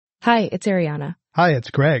Hi, it's Ariana. Hi,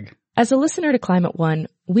 it's Greg. As a listener to Climate One,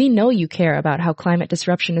 we know you care about how climate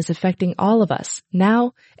disruption is affecting all of us,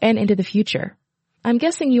 now and into the future. I'm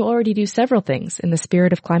guessing you already do several things in the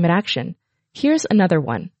spirit of climate action. Here's another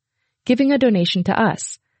one. Giving a donation to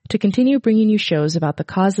us to continue bringing you shows about the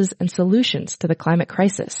causes and solutions to the climate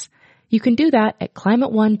crisis. You can do that at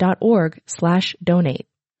climateone.org/donate.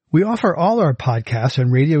 We offer all our podcasts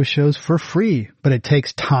and radio shows for free, but it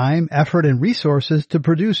takes time, effort, and resources to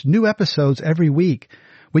produce new episodes every week.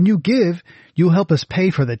 When you give, you'll help us pay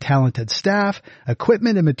for the talented staff,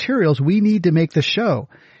 equipment, and materials we need to make the show.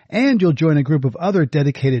 And you'll join a group of other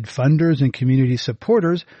dedicated funders and community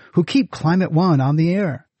supporters who keep Climate One on the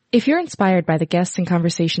air. If you're inspired by the guests and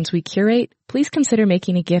conversations we curate, please consider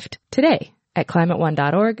making a gift today at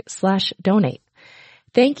climateone.org/donate.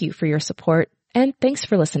 Thank you for your support, and thanks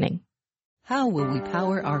for listening. How will we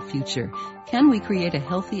power our future? Can we create a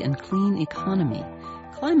healthy and clean economy?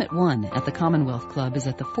 Climate One at the Commonwealth Club is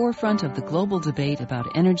at the forefront of the global debate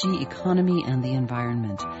about energy, economy, and the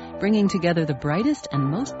environment. Bringing together the brightest and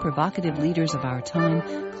most provocative leaders of our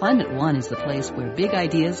time, Climate One is the place where big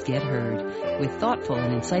ideas get heard. With thoughtful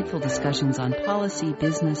and insightful discussions on policy,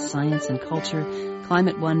 business, science, and culture,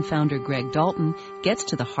 Climate One founder Greg Dalton gets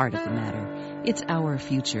to the heart of the matter. It's our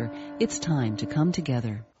future. It's time to come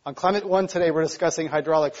together. On Climate One today, we're discussing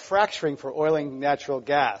hydraulic fracturing for oiling natural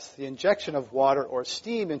gas. The injection of water or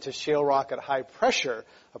steam into shale rock at high pressure,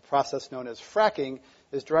 a process known as fracking,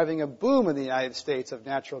 is driving a boom in the United States of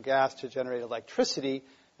natural gas to generate electricity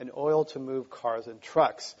and oil to move cars and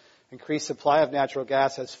trucks. Increased supply of natural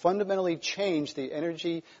gas has fundamentally changed the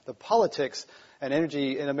energy, the politics, and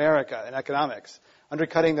energy in America and economics,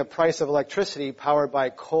 undercutting the price of electricity powered by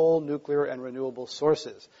coal, nuclear, and renewable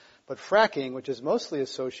sources. But fracking, which is mostly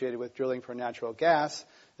associated with drilling for natural gas,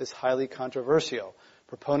 is highly controversial.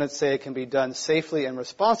 Proponents say it can be done safely and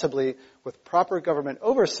responsibly with proper government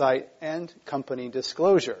oversight and company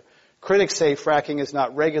disclosure. Critics say fracking is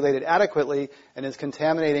not regulated adequately and is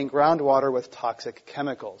contaminating groundwater with toxic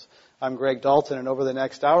chemicals. I'm Greg Dalton, and over the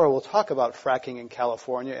next hour we'll talk about fracking in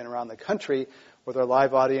California and around the country with our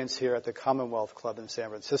live audience here at the Commonwealth Club in San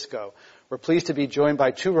Francisco. We're pleased to be joined by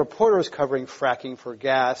two reporters covering fracking for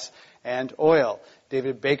gas and oil.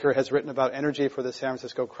 David Baker has written about energy for the San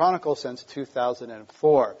Francisco Chronicle since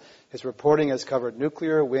 2004. His reporting has covered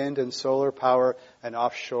nuclear, wind, and solar power and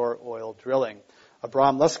offshore oil drilling.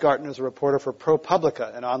 Abram Lustgarten is a reporter for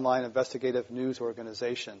ProPublica, an online investigative news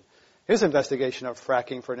organization. His investigation of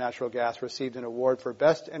fracking for natural gas received an award for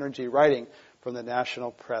Best Energy Writing from the National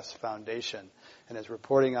Press Foundation. And his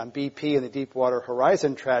reporting on BP and the Deepwater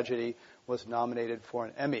Horizon tragedy was nominated for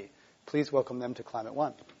an Emmy. Please welcome them to Climate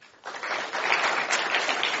One.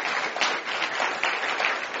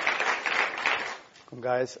 Welcome,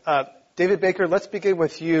 guys. David Baker, let's begin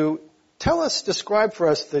with you. Describe for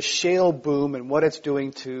us the shale boom and what it's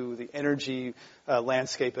doing to the energy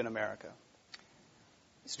landscape in America.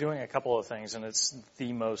 It's doing a couple of things, and it's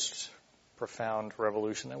the most profound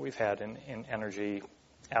revolution that we've had in energy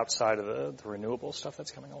outside of the renewable stuff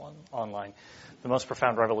that's coming online. The most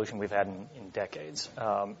profound revolution we've had in decades.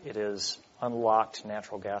 It has unlocked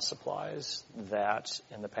natural gas supplies that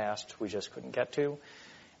in the past we just couldn't get to.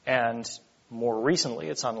 And more recently,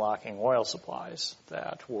 it's unlocking oil supplies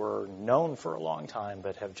that were known for a long time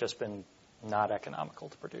but have just been not economical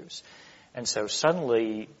to produce. And so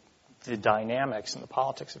suddenly the dynamics and the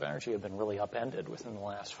politics of energy have been really upended within the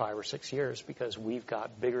last 5 or 6 years because we've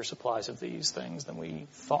got bigger supplies of these things than we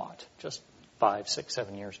thought just 5, 6,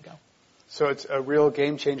 7 years ago. So it's a real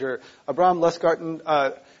game changer. Abram Lustgarten,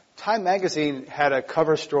 Time Magazine had a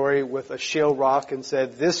cover story with a shale rock and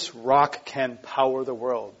said, "This rock can power the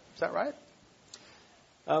world." Is that right?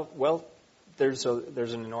 Well, there's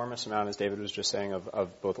an enormous amount, as David was just saying,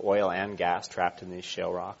 of both oil and gas trapped in these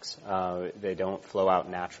shale rocks. They don't flow out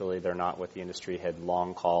naturally. They're not what the industry had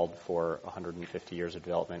long called for 150 years of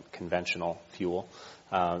development, conventional fuel.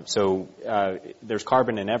 So there's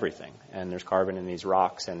carbon in everything, and there's carbon in these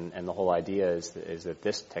rocks, and the whole idea is that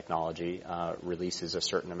this technology releases a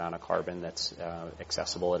certain amount of carbon that's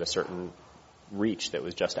accessible at a certain reach that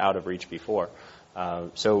was just out of reach before.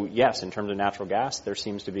 So yes, in terms of natural gas, there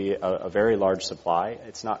seems to be a very large supply.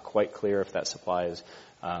 It's not quite clear if that supply is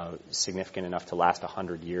significant enough to last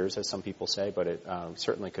 100 years, as some people say, but it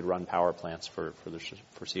certainly could run power plants for the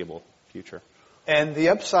foreseeable future. And the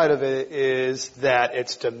upside of it is that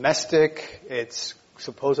it's domestic, it's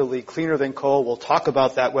supposedly cleaner than coal. We'll talk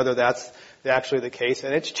about that, whether that's actually the case.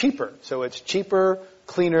 And it's cheaper. So it's cheaper,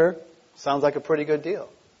 cleaner. Sounds like a pretty good deal.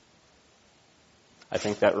 I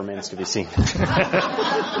think that remains to be seen.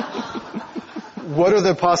 What are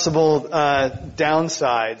the possible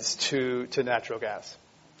downsides to natural gas?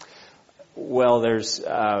 Well, there's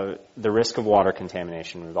the risk of water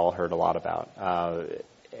contamination we've all heard a lot about.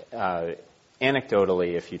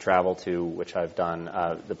 Anecdotally, if you travel to, which I've done,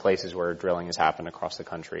 the places where drilling has happened across the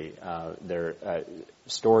country, there are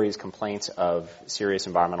stories, complaints of serious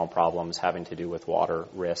environmental problems having to do with water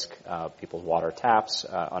risk, people's water taps,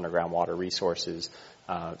 underground water resources,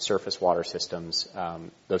 surface water systems.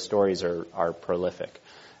 Those stories are prolific.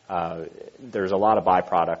 There's a lot of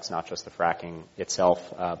byproducts, not just the fracking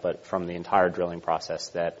itself, but from the entire drilling process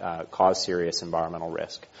that cause serious environmental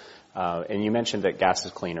risk. And you mentioned that gas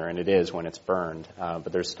is cleaner, and it is when it's burned,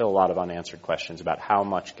 but there's still a lot of unanswered questions about how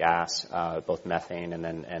much gas, both methane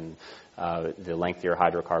and the lengthier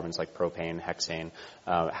hydrocarbons like propane, hexane,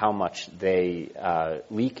 how much they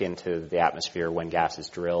leak into the atmosphere when gas is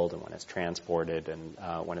drilled and when it's transported and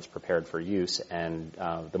when it's prepared for use. And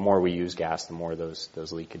the more we use gas, the more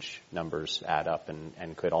those leakage numbers add up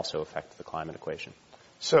and could also affect the climate equation.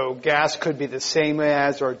 So gas could be the same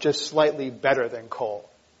as or just slightly better than coal.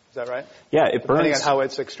 Is that right? Yeah, it burns. Depending on how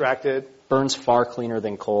it's extracted. Burns far cleaner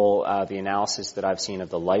than coal. The analysis that I've seen of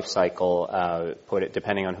the life cycle put it,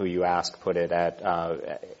 depending on who you ask, put it at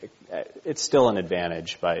it's still an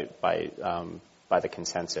advantage by the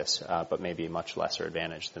consensus, but maybe a much lesser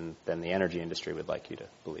advantage than the energy industry would like you to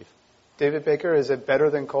believe. David Baker, is it better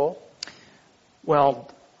than coal?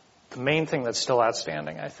 Well, the main thing that's still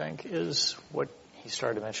outstanding, I think, is what he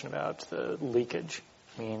started to mention about the leakage.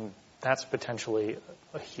 I mean, that's potentially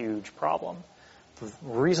a huge problem. The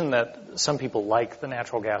reason that some people like the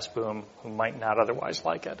natural gas boom who might not otherwise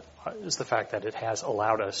like it is the fact that it has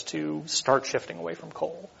allowed us to start shifting away from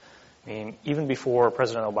coal. I mean, even before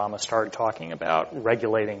President Obama started talking about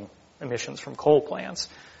regulating emissions from coal plants,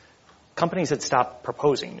 companies had stopped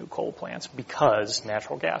proposing new coal plants because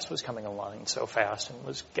natural gas was coming online so fast and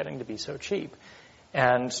was getting to be so cheap.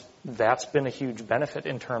 And that's been a huge benefit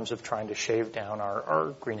in terms of trying to shave down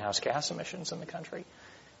our greenhouse gas emissions in the country.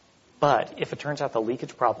 But if it turns out the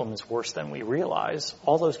leakage problem is worse than we realize,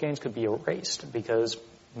 all those gains could be erased because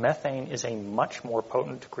methane is a much more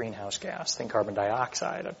potent greenhouse gas than carbon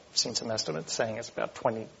dioxide. I've seen some estimates saying it's about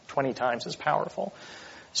 20 times as powerful.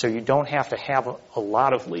 So you don't have to have a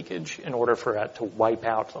lot of leakage in order for that to wipe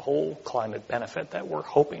out the whole climate benefit that we're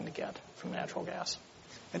hoping to get from natural gas.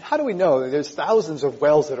 And how do we know? There's thousands of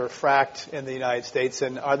wells that are fracked in the United States,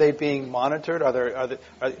 and are they being monitored?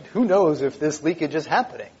 Who knows if this leakage is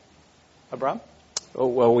happening? Abram? Oh,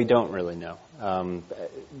 well, we don't really know.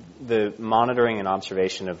 The monitoring and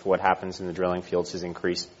observation of what happens in the drilling fields has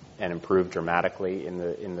increased and improved dramatically in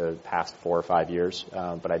the past 4 or 5 years,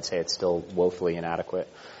 but I'd say it's still woefully inadequate.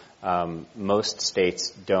 Most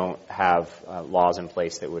states don't have laws in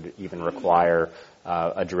place that would even require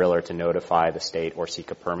a driller to notify the state or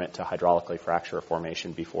seek a permit to hydraulically fracture a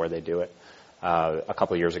formation before they do it. A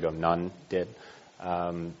couple of years ago, none did.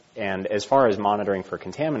 And as far as monitoring for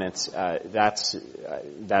contaminants,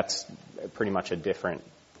 that's pretty much a different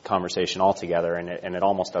conversation altogether, and it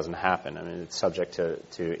almost doesn't happen. I mean, it's subject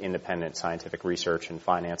to independent scientific research and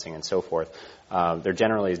financing and so forth. There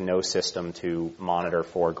generally is no system to monitor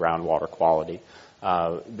for groundwater quality.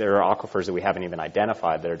 There are aquifers that we haven't even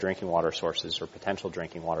identified that are drinking water sources or potential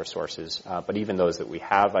drinking water sources, but even those that we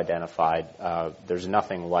have identified, there's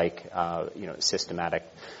nothing like systematic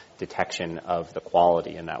detection of the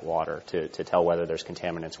quality in that water to tell whether there's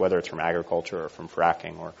contaminants, whether it's from agriculture or from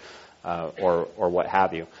fracking or what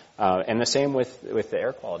have you. And the same with the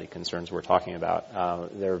air quality concerns we're talking about.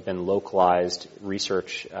 There have been localized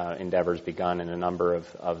research endeavors begun in a number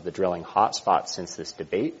of the drilling hotspots since this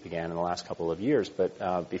debate began in the last couple of years.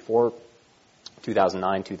 But before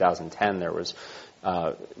 2009, 2010, there was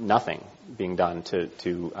nothing being done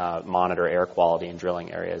to monitor air quality in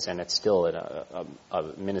drilling areas, and it's still at a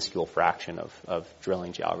minuscule fraction of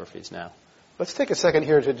drilling geographies now. Let's take a second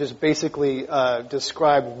here to just basically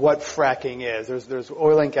describe what fracking is. There's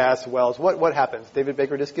oil and gas wells. What happens? David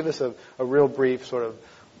Baker, just give us a real brief sort of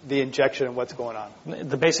the injection and what's going on.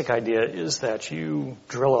 The basic idea is that you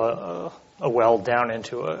drill a well down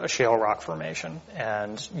into a shale rock formation,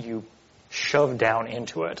 and you shove down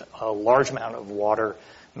into it a large amount of water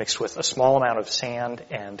mixed with a small amount of sand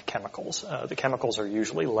and chemicals. The chemicals are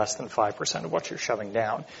usually less than 5% of what you're shoving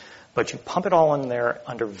down. But you pump it all in there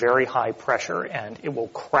under very high pressure, and it will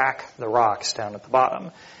crack the rocks down at the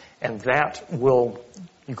bottom. And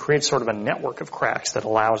you create sort of a network of cracks that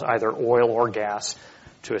allows either oil or gas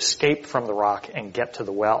to escape from the rock and get to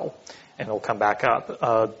the well, and it'll come back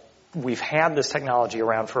up. we've had this technology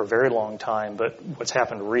around for a very long time, but what's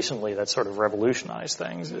happened recently that sort of revolutionized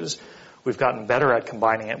things is we've gotten better at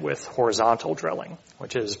combining it with horizontal drilling,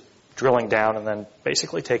 which is drilling down and then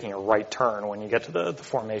basically taking a right turn when you get to the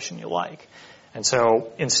formation you like. And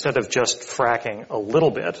so instead of just fracking a little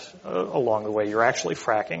bit along the way, you're actually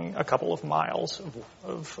fracking a couple of miles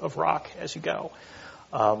of rock as you go.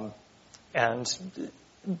 And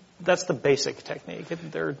that's the basic technique.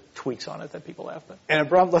 There are tweaks on it that people have. And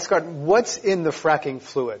Abraham Lustgarten, what's in the fracking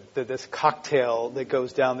fluid, this cocktail that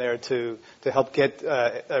goes down there to help get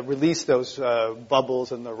release those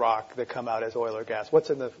bubbles in the rock that come out as oil or gas? What's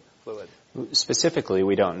in the fluid? Specifically,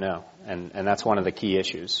 we don't know, and that's one of the key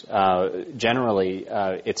issues. Generally,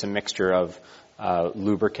 it's a mixture of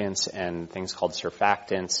lubricants and things called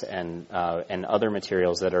surfactants and other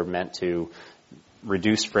materials that are meant to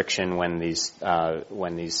reduce friction when these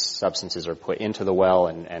substances are put into the well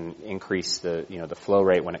and increase the flow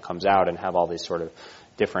rate when it comes out and have all these sort of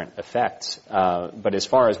different effects. But as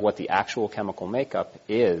far as what the actual chemical makeup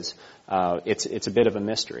is, it's a bit of a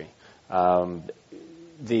mystery.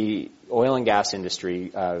 The oil and gas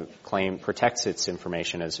industry protects its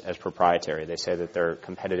information as proprietary. They say that they're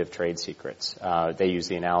competitive trade secrets. They use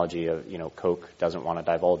the analogy of, Coke doesn't want to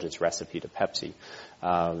divulge its recipe to Pepsi.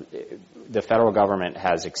 The federal government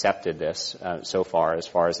has accepted this so far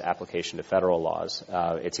as application to federal laws.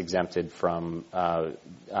 It's exempted from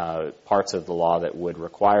parts of the law that would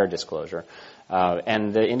require disclosure.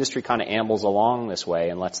 And the industry kind of ambles along this way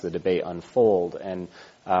and lets the debate unfold. And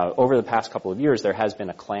over the past couple of years, there has been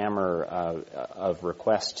a clamor of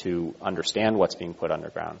requests to understand what's being put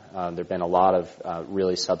underground. There have been a lot of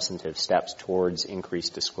really substantive steps towards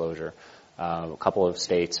increased disclosure. A couple of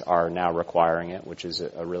states are now requiring it, which is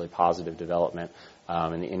a really positive development.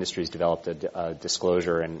 And the industry's developed a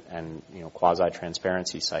disclosure and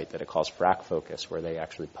quasi-transparency site that it calls Frack Focus, where they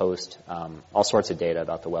actually post all sorts of data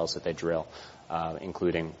about the wells that they drill,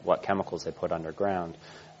 including what chemicals they put underground.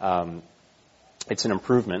 It's an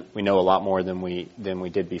improvement. We know a lot more than we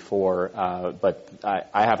did before, but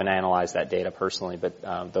I haven't analyzed that data personally.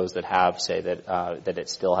 But those that have say that it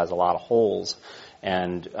still has a lot of holes.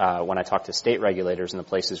 And when I talk to state regulators in the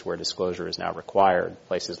places where disclosure is now required,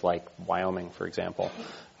 places like Wyoming, for example,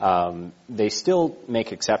 they still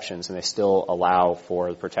make exceptions and they still allow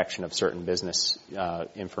for the protection of certain business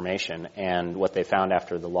information. And what they found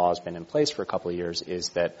after the law has been in place for a couple of years is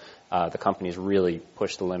that the companies really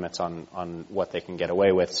push the limits on what they can get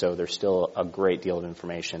away with. So there's still a great deal of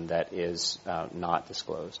information that is not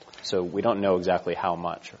disclosed. So we don't know exactly how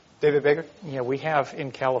much. David Baker? Yeah, we have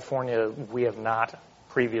in California, we have not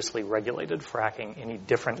previously regulated fracking any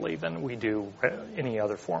differently than we do any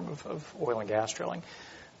other form of oil and gas drilling.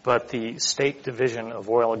 But the State Division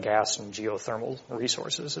of Oil, Gas, and Geothermal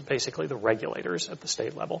Resources, basically the regulators at the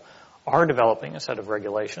state level, are developing a set of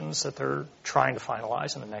regulations that they're trying to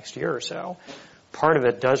finalize in the next year or so. Part of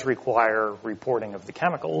it does require reporting of the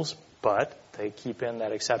chemicals, but they keep in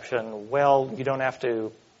that exception, well, you don't have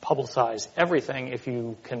to publicize everything if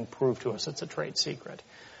you can prove to us it's a trade secret.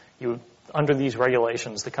 Under these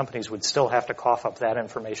regulations, the companies would still have to cough up that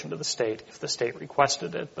information to the state if the state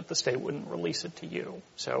requested it, but the state wouldn't release it to you.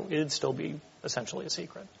 So it'd still be essentially a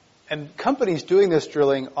secret. And companies doing this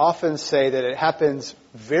drilling often say that it happens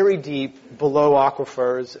very deep below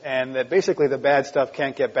aquifers and that basically the bad stuff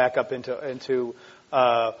can't get back up into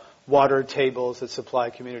water tables that supply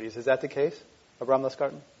communities. Is that the case, Abraham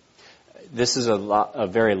Lustgarten? This is a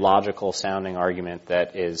very logical sounding argument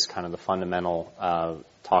that is kind of the fundamental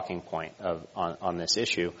talking point on this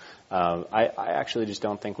issue. I actually just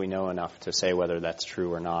don't think we know enough to say whether that's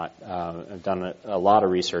true or not. I've done a lot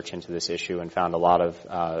of research into this issue and found a lot of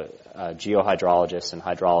geohydrologists and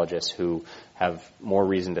hydrologists who have more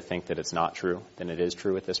reason to think that it's not true than it is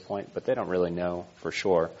true at this point, but they don't really know for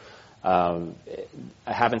sure. I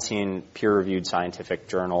haven't seen peer-reviewed scientific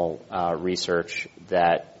journal research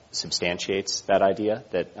that substantiates that idea,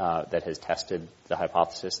 that has tested the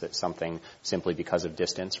hypothesis that something simply because of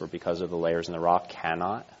distance or because of the layers in the rock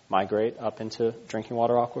cannot migrate up into drinking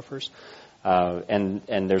water aquifers.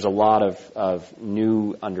 And there's a lot of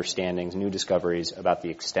new understandings, new discoveries about the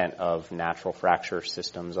extent of natural fracture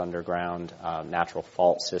systems underground, natural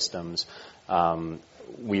fault systems,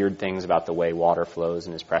 weird things about the way water flows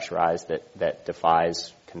and is pressurized that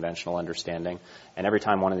defies conventional understanding. And every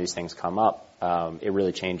time one of these things come up, it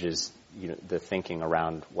really changes the thinking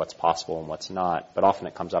around what's possible and what's not. But often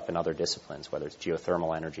it comes up in other disciplines, whether it's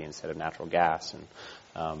geothermal energy instead of natural gas,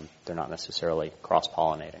 and they're not necessarily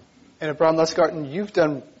cross-pollinating. And Abraham Lustgarten, you've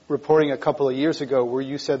done reporting a couple of years ago where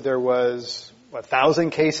you said there was 1,000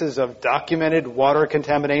 cases of documented water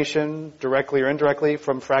contamination, directly or indirectly,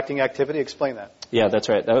 from fracking activity. Explain that. Yeah, that's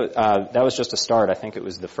right. That was just a start. I think it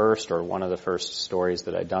was the first or one of the first stories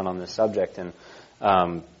that I'd done on this subject. And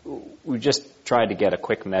we just tried to get a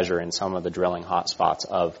quick measure in some of the drilling hotspots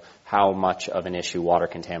of how much of an issue water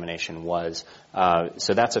contamination was.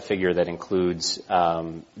 So that's a figure that includes,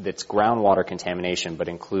 that's groundwater contamination, but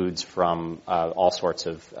includes from all sorts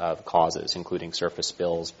of causes, including surface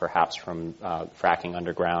spills, perhaps from fracking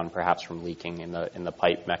underground, perhaps from leaking in the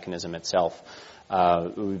pipe mechanism itself.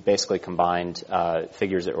 We basically combined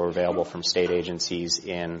figures that were available from state agencies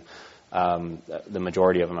in the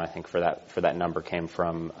majority of them, I think, for that number came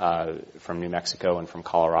from New Mexico and from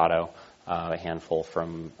Colorado, a handful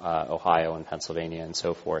from Ohio and Pennsylvania and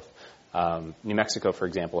so forth. New Mexico, for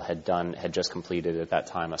example, had just completed at that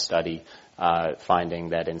time a study finding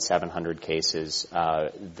that in 700 cases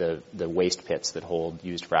the waste pits that hold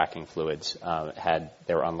used fracking fluids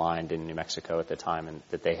they were unlined in New Mexico at the time, and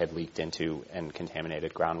that they had leaked into and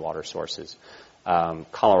contaminated groundwater sources.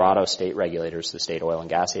 Colorado state regulators, the State Oil and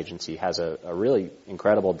Gas Agency, has a really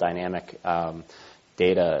incredible dynamic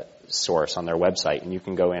data source on their website, and you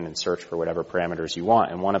can go in and search for whatever parameters you want,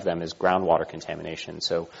 and one of them is groundwater contamination.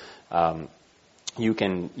 So you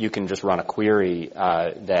can just run a query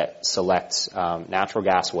that selects natural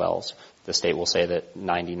gas wells. The state will say that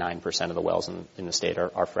 99% of the wells in the state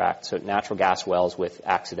are fracked. So natural gas wells with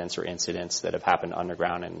accidents or incidents that have happened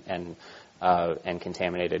underground and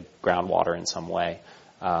contaminated groundwater in some way.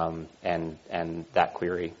 And that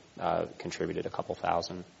query contributed a couple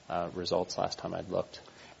thousand results last time I'd looked.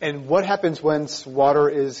 And what happens once water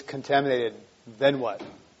is contaminated? Then what?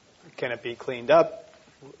 Can it be cleaned up?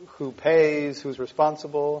 Who pays? Who's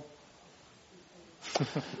responsible?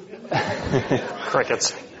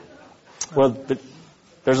 Crickets. Well,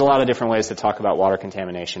 there's a lot of different ways to talk about water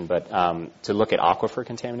contamination, but to look at aquifer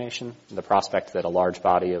contamination, the prospect that a large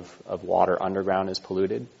body of water underground is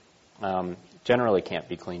polluted, generally can't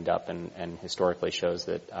be cleaned up, and historically shows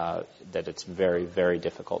that it's very, very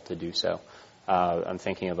difficult to do so. I'm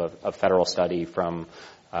thinking of a federal study from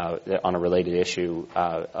on a related issue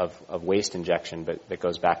of waste injection, but that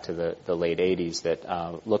goes back to the late 80s,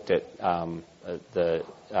 that looked at the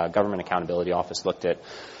Government Accountability Office looked at,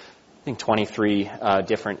 I think, 23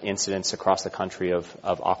 different incidents across the country of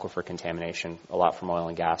aquifer contamination, a lot from oil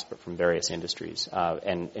and gas, but from various industries.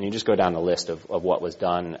 And you just go down the list of what was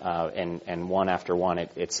done, and one after one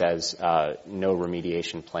it says no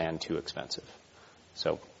remediation plan, too expensive.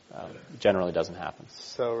 So generally doesn't happen.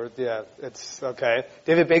 So, yeah, it's okay.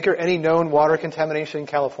 David Baker, any known water contamination in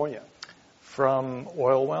California? From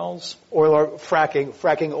oil wells? Oil or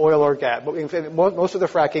fracking oil or gas. Most of the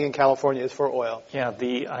fracking in California is for oil. Yeah,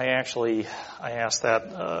 I asked that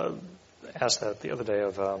the other day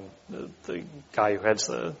of the guy who heads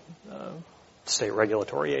the state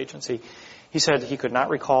regulatory agency. He said he could not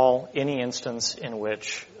recall any instance in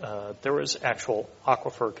which there was actual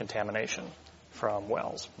aquifer contamination from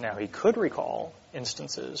wells. Now, he could recall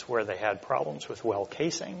instances where they had problems with well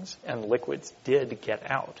casings and liquids did get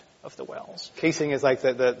out of the wells. Casing is like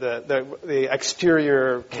the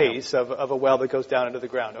exterior case of a well that goes down into the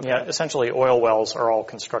ground. Okay. Yeah, essentially oil wells are all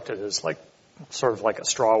constructed as sort of like a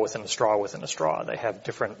straw within a straw within a straw. They have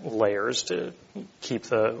different layers to keep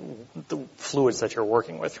the fluids that you're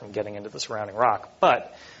working with from getting into the surrounding rock.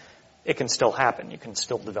 But it can still happen. You can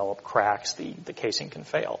still develop cracks. The casing can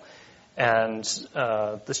fail. And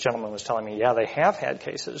this gentleman was telling me, yeah, they have had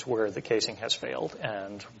cases where the casing has failed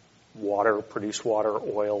and produced water,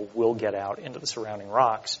 oil will get out into the surrounding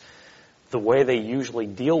rocks. The way they usually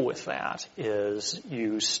deal with that is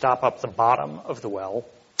you stop up the bottom of the well,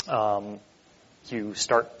 you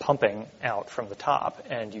start pumping out from the top,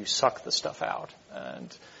 and you suck the stuff out.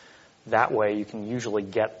 And that way you can usually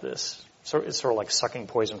get this. It's sort of like sucking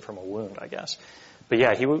poison from a wound, I guess. But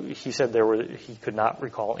yeah, he said he could not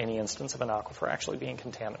recall any instance of an aquifer actually being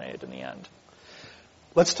contaminated in the end.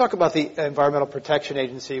 Let's talk about the Environmental Protection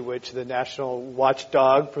Agency, which the national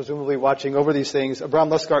watchdog, presumably watching over these things. Abraham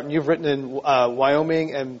Lustgarten, you've written in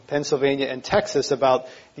Wyoming and Pennsylvania and Texas about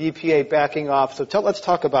the EPA backing off. So let's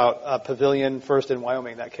talk about Pavilion first in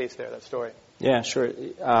Wyoming, that case there, that story. Yeah, sure.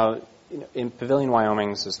 In Pavilion,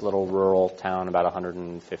 Wyoming is this little rural town about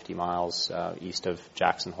 150 miles east of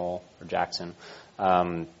Jackson Hole, or Jackson.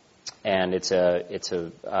 And it's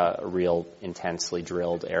a real intensely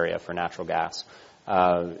drilled area for natural gas.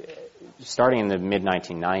 Starting in the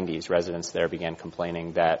mid-1990s, residents there began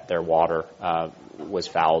complaining that their water was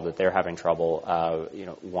foul, that they're having trouble.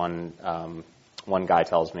 One guy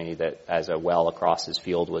tells me that as a well across his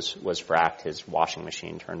field was fracked, his washing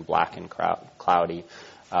machine turned black and cloudy.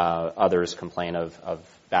 Others complain of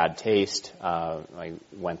bad taste. I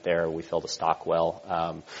went there. We filled a stock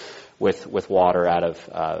well with water out of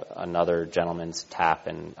another gentleman's tap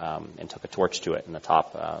and took a torch to it, and the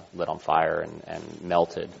top lit on fire and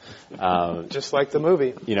melted. Just like the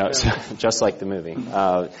movie. Just like the movie.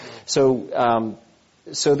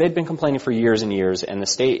 So they'd been complaining for years and years, and the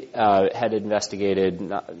state had investigated,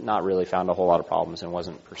 not really found a whole lot of problems, and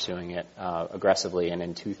wasn't pursuing it aggressively. And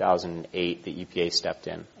in 2008, the EPA stepped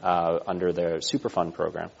in under the Superfund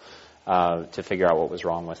program to figure out what was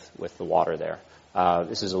wrong with the water there.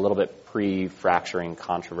 This is a little bit pre-fracturing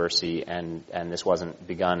controversy, and this wasn't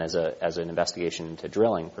begun as an investigation into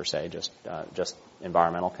drilling per se, just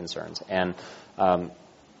environmental concerns. And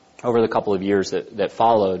over the couple of years that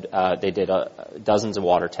followed, they did dozens of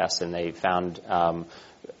water tests, and they found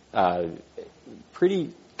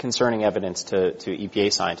pretty concerning evidence to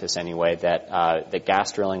EPA scientists anyway that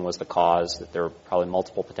gas drilling was the cause, that there were probably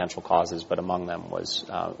multiple potential causes, but among them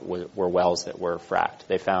were wells that were fracked.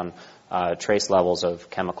 They found trace levels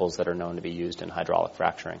of chemicals that are known to be used in hydraulic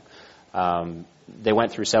fracturing. They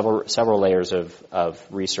went through several layers of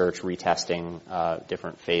research, retesting,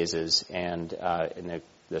 different phases, and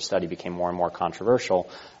the study became more and more controversial.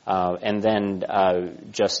 And then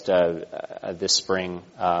just this spring,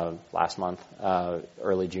 last month,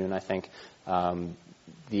 early June, I think,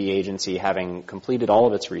 the agency, having completed all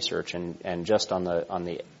of its research and just on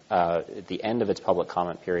the end of its public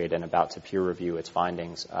comment period and about to peer review its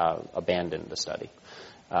findings, abandoned the study.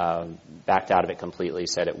 Backed out of it completely,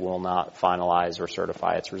 said it will not finalize or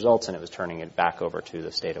certify its results, and it was turning it back over to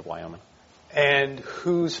the state of Wyoming. And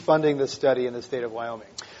who's funding the study in the state of Wyoming?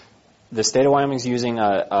 The state of Wyoming is using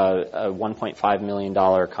a $1.5 million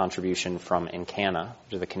contribution from Encana,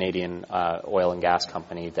 which is the Canadian oil and gas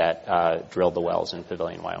company that drilled the wells in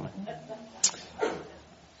Pavilion, Wyoming.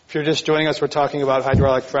 If you're just joining us, we're talking about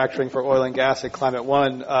hydraulic fracturing for oil and gas at Climate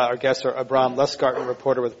One. Our guests are Abram Lusgarten,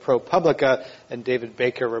 reporter with ProPublica, and David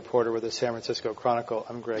Baker, reporter with the San Francisco Chronicle.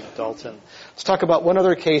 I'm Greg Dalton. Let's talk about one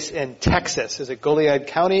other case in Texas. Is it Goliad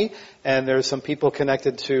County? And there's some people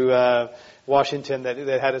connected to Washington that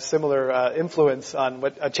had a similar influence on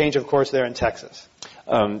a change of course there in Texas.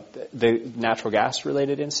 The natural gas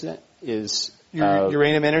related incident is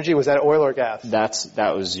uranium energy. Was that oil or gas?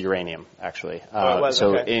 That was uranium, actually. It was,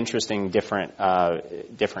 so okay. Interesting, different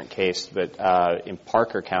case. But in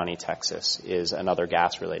Parker County, Texas, is another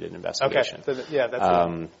gas related investigation. Okay,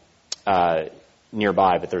 so that's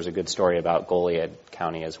nearby, but there's a good story about Goliad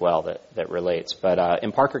County as well that relates. But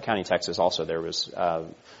in Parker County, Texas, also there was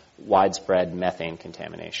widespread methane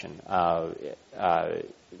contamination,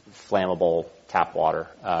 flammable tap water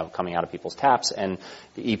coming out of people's taps, and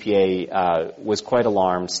the EPA was quite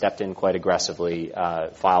alarmed, stepped in quite aggressively,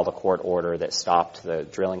 filed a court order that stopped the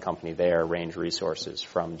drilling company there, Range Resources,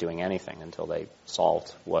 from doing anything until they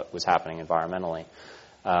solved what was happening environmentally.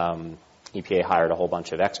 EPA hired a whole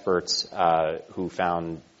bunch of experts who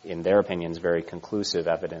found, in their opinions, very conclusive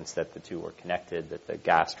evidence that the two were connected, that the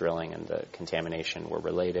gas drilling and the contamination were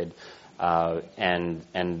related.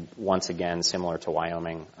 And once again, similar to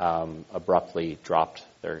Wyoming, abruptly dropped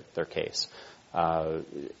their case.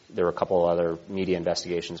 There were a couple other media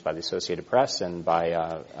investigations by the Associated Press and by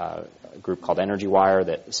a group called Energy Wire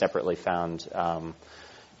that separately found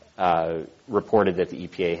reported that the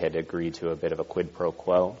EPA had agreed to a bit of a quid pro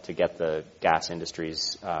quo to get the gas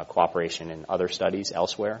industry's cooperation in other studies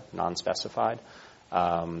elsewhere, non-specified,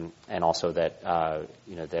 and also that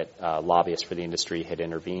lobbyists for the industry had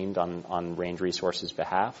intervened on Range Resources'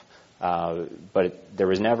 behalf. But there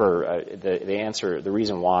was never the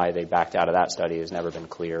reason why they backed out of that study has never been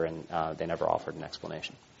clear, and they never offered an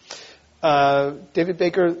explanation. David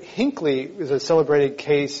Baker, Hinckley is a celebrated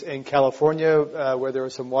case in California where there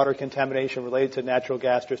was some water contamination related to natural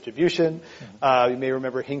gas distribution. You may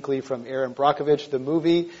remember Hinckley from Aaron Brockovich, the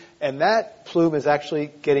movie. And that plume is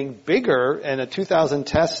actually getting bigger, and a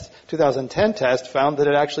 2010 test found that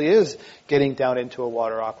it actually is getting down into a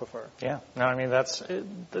water aquifer. Yeah. No, I mean, that's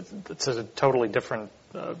a totally different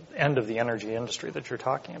end of the energy industry that you're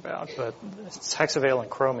talking about. But it's hexavalent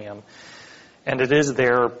chromium. And it is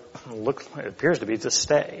there, it appears to be to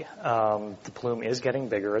stay. The plume is getting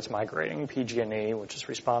bigger. It's migrating. PG&E, which is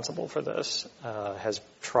responsible for this, has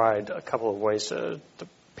tried a couple of ways to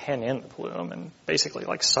pen in the plume and basically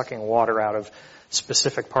like sucking water out of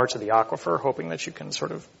specific parts of the aquifer, hoping that you can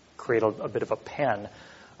sort of create a bit of a pen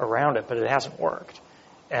around it, but it hasn't worked.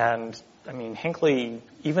 And, I mean, Hinckley,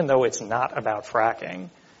 even though it's not about fracking,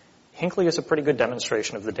 Hinkley is a pretty good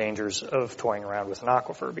demonstration of the dangers of toying around with an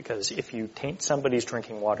aquifer, because if you taint somebody's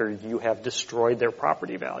drinking water, you have destroyed their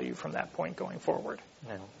property value from that point going forward.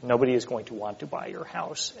 Now, nobody is going to want to buy your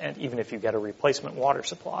house, and even if you get a replacement water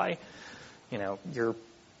supply, you're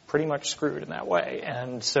pretty much screwed in that way.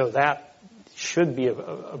 And so that should be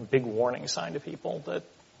a big warning sign to people that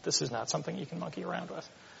this is not something you can monkey around with.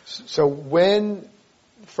 So when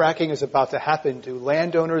fracking is about to happen, do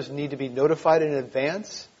landowners need to be notified in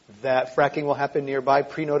advance that fracking will happen nearby,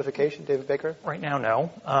 pre-notification, David Baker? Right now,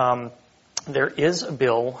 no. There is a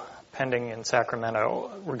bill pending in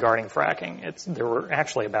Sacramento regarding fracking. There were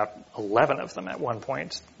actually about 11 of them at one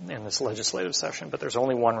point in this legislative session, but there's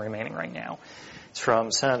only one remaining right now. It's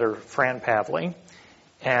from Senator Fran Pavley,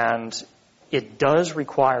 and it does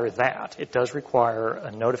require that. It does require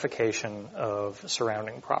a notification of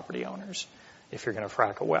surrounding property owners if you're going to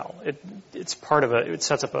frack a well. It's part of it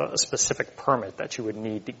sets up a specific permit that you would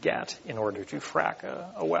need to get in order to frack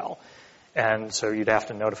a well. And so you'd have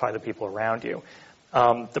to notify the people around you.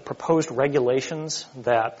 The proposed regulations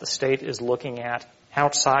that the state is looking at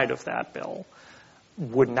outside of that bill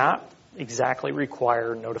would not exactly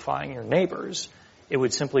require notifying your neighbors. It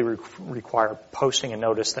would simply require posting a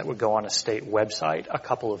notice that would go on a state website a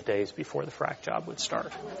couple of days before the frack job would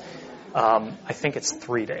start. I think it's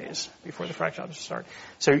 3 days before the frack job would start.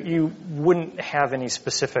 So you wouldn't have any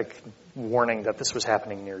specific warning that this was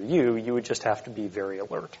happening near you. You would just have to be very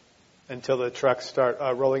alert. Until the trucks start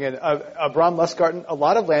rolling in. Bram Lustgarten, a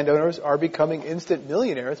lot of landowners are becoming instant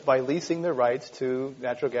millionaires by leasing their rights to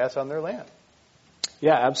natural gas on their land.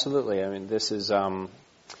 Yeah, absolutely. I mean, this is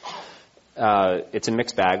it's a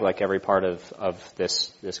mixed bag, like every part of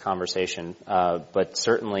this conversation. But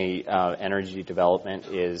certainly, energy development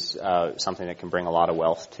is something that can bring a lot of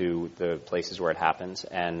wealth to the places where it happens.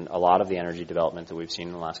 And a lot of the energy development that we've seen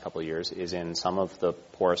in the last couple of years is in some of the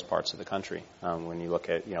poorest parts of the country. When you look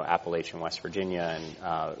at Appalachian, West Virginia,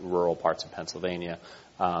 and rural parts of Pennsylvania.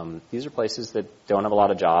 These are places that don't have a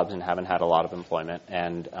lot of jobs and haven't had a lot of employment,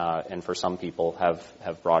 and for some people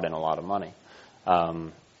have brought in a lot of money.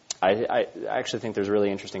 I actually think there's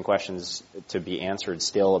really interesting questions to be answered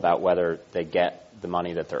still about whether they get the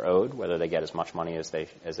money that they're owed, whether they get as much money as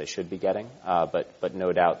they should be getting. But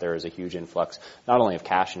no doubt there is a huge influx, not only of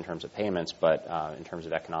cash in terms of payments, but in terms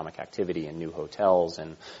of economic activity and new hotels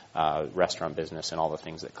and restaurant business and all the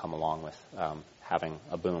things that come along with having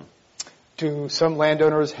a boom. Do some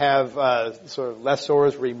landowners have sort of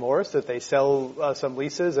lessor's remorse that they sell some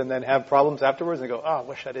leases and then have problems afterwards and go, I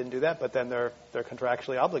wish I didn't do that, but then they're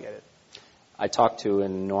contractually obligated? I talk to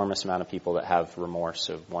an enormous amount of people that have remorse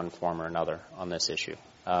of one form or another on this issue.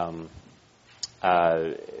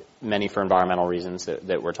 Many for environmental reasons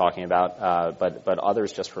that we're talking about, but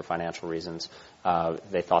others just for financial reasons.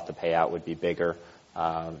 They thought the payout would be bigger.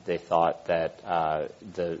 They thought that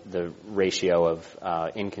the ratio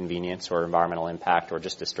of inconvenience or environmental impact or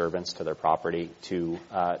just disturbance to their property to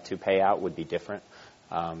pay out would be different,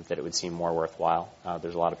 that it would seem more worthwhile.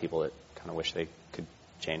 There's a lot of people that kind of wish they could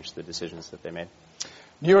change the decisions that they made.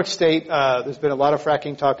 New York State, there's been a lot of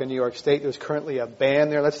fracking talk in New York State. There's currently a ban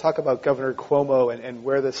there. Let's talk about Governor Cuomo and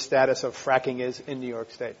where the status of fracking is in New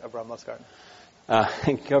York State. Abraham Lustgarten.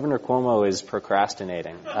 Governor Cuomo is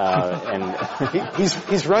procrastinating, and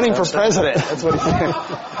he's running for president. That's what he's saying.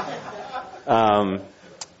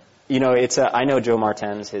 I know Joe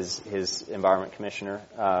Martens, his environment commissioner,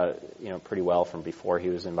 pretty well from before he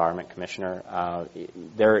was environment commissioner.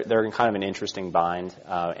 They're in kind of an interesting bind,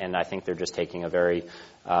 and I think they're just taking a very,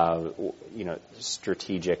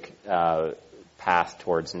 strategic path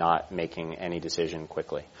towards not making any decision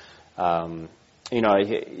quickly.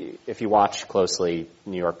 If you watch closely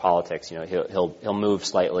New York politics, he'll move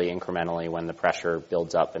slightly incrementally when the pressure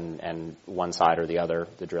builds up and one side or the other,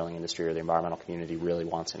 the drilling industry or the environmental community, really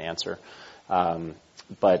wants an answer.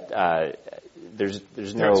 But there's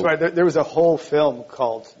no. That's right. There was a whole film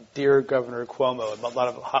called Dear Governor Cuomo. A lot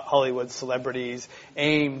of Hollywood celebrities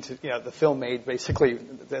aimed, the film made basically,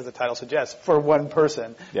 as the title suggests, for one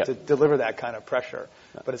person to deliver that kind of pressure.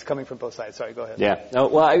 But it's coming from both sides. Sorry, go ahead. Yeah. No,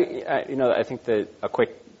 well, I think that a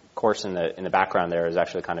quick course in the background there is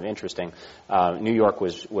actually kind of interesting. New York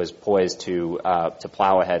was poised to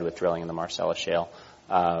plow ahead with drilling in the Marcellus Shale.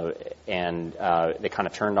 And they kind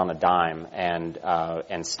of turned on a dime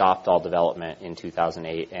and stopped all development in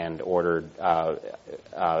 2008 and ordered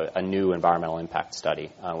a new environmental impact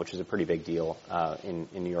study, which is a pretty big deal in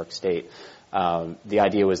New York State. The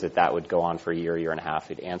idea was that would go on for a year and a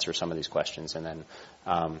half. It'd answer some of these questions and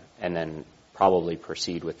then probably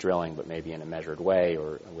proceed with drilling, but maybe in a measured way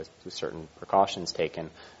or with certain precautions taken.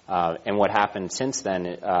 And what happened since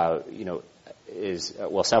then,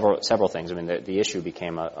 several things. I mean, the issue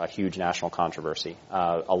became a huge national controversy.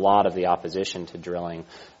 A lot of the opposition to drilling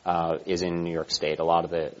is in New York State. A lot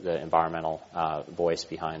of the environmental voice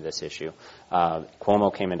behind this issue.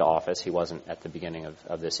 Cuomo came into office. He wasn't at the beginning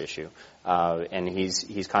of this issue, and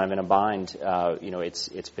he's kind of in a bind.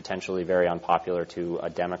 It's potentially very unpopular to a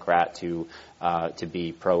Democrat to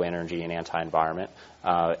be pro-energy and anti-environment,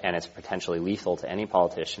 and it's potentially lethal to any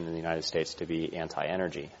politician in the United States to be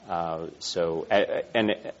anti-energy.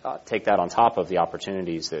 Take that on top of the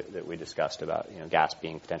opportunities that we discussed about gas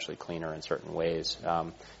being potentially cleaner in certain ways.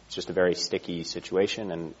 It's just a very sticky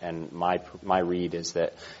situation, and my read is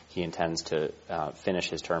that he intends to finish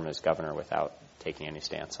his term as governor without taking any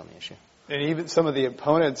stance on the issue. And even some of the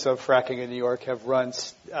opponents of fracking in New York have run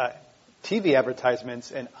TV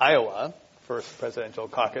advertisements in Iowa, first presidential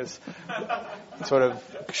caucus, sort of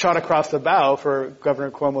shot across the bow for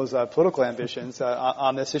Governor Cuomo's political ambitions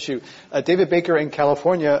on this issue. David Baker in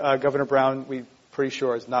California, Governor Brown, we pretty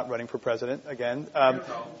sure is not running for president again.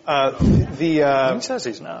 He says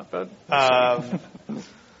he's not, but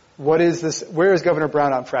what is this? Where is Governor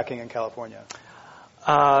Brown on fracking in California?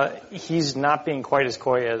 He's not being quite as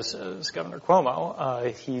coy as Governor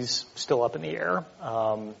Cuomo. He's still up in the air,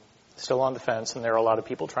 still on the fence, and there are a lot of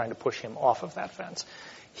people trying to push him off of that fence.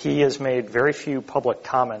 He has made very few public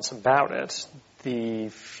comments about it. The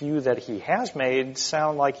few that he has made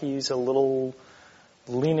sound like he's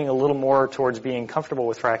leaning a little more towards being comfortable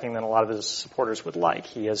with fracking than a lot of his supporters would like.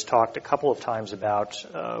 He has talked a couple of times about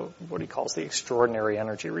what he calls the extraordinary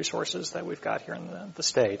energy resources that we've got here in the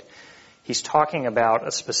state. He's talking about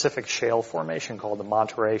a specific shale formation called the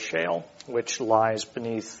Monterey Shale, which lies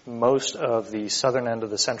beneath most of the southern end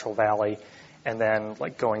of the Central Valley and then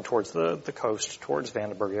going towards the coast towards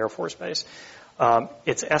Vandenberg Air Force Base.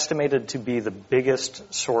 It's estimated to be the biggest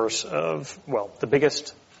the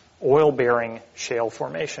biggest oil-bearing shale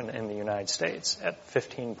formation in the United States at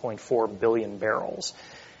 15.4 billion barrels.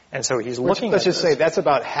 And so he's looking Let's just say that's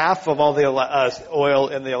about half of all the oil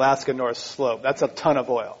in the Alaska North Slope. That's a ton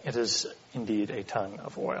of oil. It is indeed a ton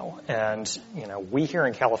of oil. And, we here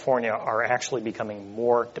in California are actually becoming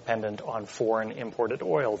more dependent on foreign imported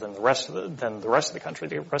oil than the rest of the country.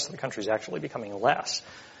 The rest of the country is actually becoming less.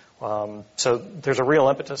 So there's a real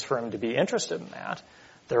impetus for him to be interested in that.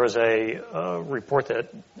 There was a report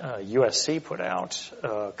that USC put out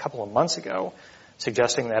a couple of months ago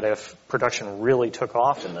suggesting that if production really took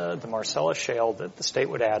off in the Marcellus Shale, that the state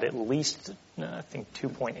would add at least, I think,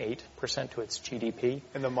 2.8% to its GDP.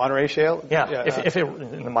 In the Monterey Shale? Yeah.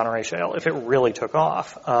 In the Monterey Shale, if it really took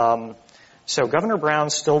off. So Governor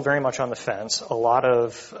Brown's still very much on the fence. A lot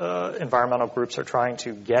of environmental groups are trying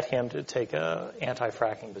to get him to take a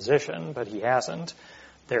anti-fracking position, but he hasn't.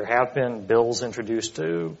 There have been bills introduced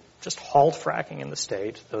to just halt fracking in the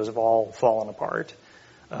state. Those have all fallen apart.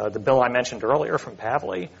 The bill I mentioned earlier from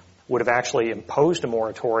Pavley would have actually imposed a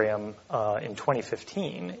moratorium in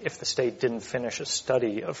 2015 if the state didn't finish a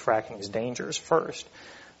study of fracking's dangers first.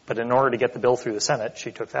 But in order to get the bill through the Senate,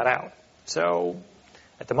 she took that out. So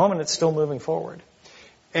at the moment, it's still moving forward.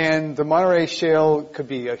 And the Monterey Shale could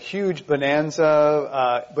be a huge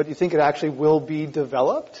bonanza, but you think it actually will be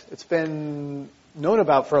developed? It's been known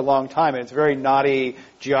about for a long time, and it's very knotty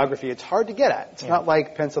geography. It's hard to get at. It's not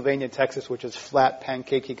like Pennsylvania, Texas, which is flat,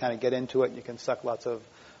 pancake. You kind of get into it, and you can suck lots of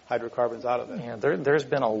hydrocarbons out of it. Yeah, there's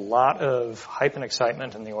been a lot of hype and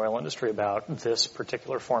excitement in the oil industry about this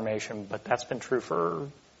particular formation, but that's been true for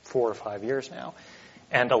 4 or 5 years now.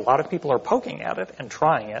 And a lot of people are poking at it and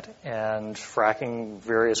trying it and fracking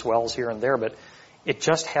various wells here and there, but it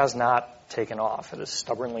just has not taken off. It has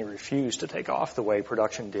stubbornly refused to take off the way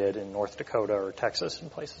production did in North Dakota or Texas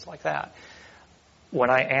and places like that. When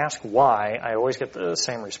I ask why, I always get the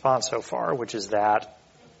same response so far, which is that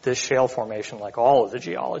this shale formation, like all of the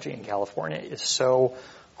geology in California, is so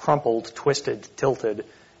crumpled, twisted, tilted,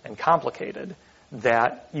 and complicated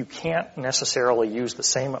that you can't necessarily use the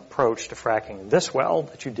same approach to fracking this well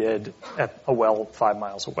that you did at a well 5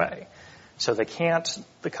 miles away. So the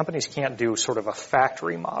companies can't do sort of a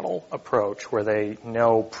factory model approach where they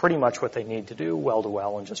know pretty much what they need to do well to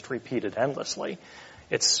well and just repeat it endlessly.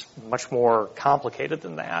 It's much more complicated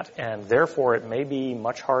than that, and therefore it may be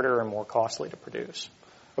much harder and more costly to produce.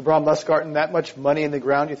 Abram Musgarten, that much money in the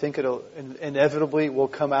ground, you think it'll inevitably will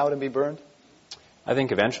come out and be burned? I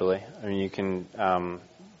think eventually. I mean, you can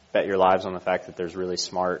bet your lives on the fact that there's really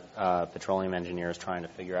smart petroleum engineers trying to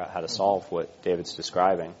figure out how to solve what David's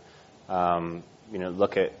describing.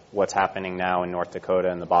 look at what's happening now in North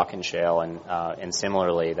Dakota and the Bakken Shale, and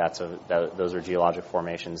similarly, those are geologic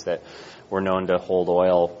formations that were known to hold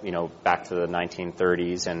oil, back to the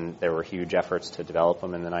 1930s, and there were huge efforts to develop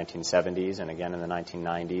them in the 1970s and again in the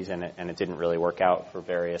 1990s, and it didn't really work out for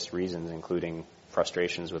various reasons, including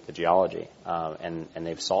frustrations with the geology, and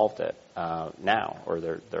they've solved it now, or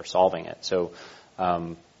they're solving it. So.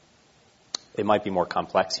 It might be more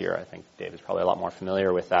complex here. I think David's probably a lot more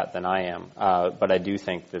familiar with that than I am. But I do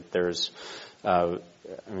think that there's,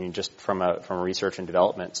 just from a research and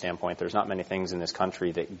development standpoint, there's not many things in this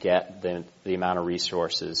country that get the amount of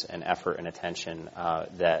resources and effort and attention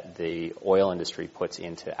that the oil industry puts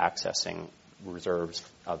into accessing reserves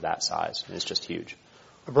of that size. And it's just huge.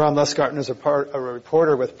 Abraham Lustgarten is a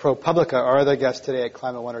reporter with ProPublica. Our other guest today at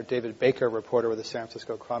Climate One are David Baker, reporter with the San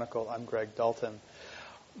Francisco Chronicle. I'm Greg Dalton.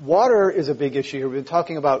 Water is a big issue here. We've been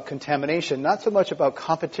talking about contamination, not so much about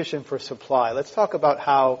competition for supply. Let's talk about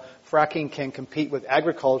how fracking can compete with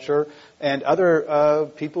agriculture and other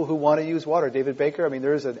people who want to use water. David Baker,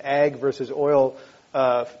 there's an ag versus oil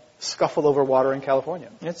scuffle over water in California.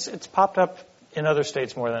 It's popped up in other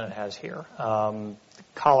states more than it has here.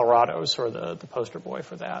 Colorado's sort of the poster boy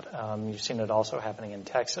for that. You've seen it also happening in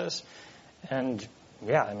Texas. And,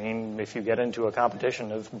 if you get into a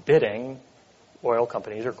competition of bidding, oil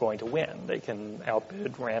companies are going to win. They can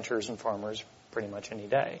outbid ranchers and farmers pretty much any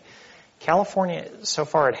day. California, so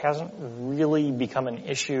far, it hasn't really become an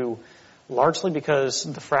issue, largely because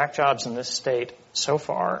the frack jobs in this state so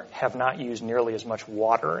far have not used nearly as much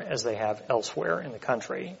water as they have elsewhere in the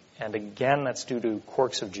country. And again, that's due to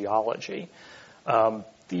quirks of geology.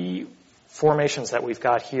 The formations that we've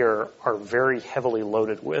got here are very heavily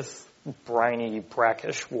loaded with briny,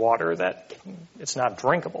 brackish water that it's not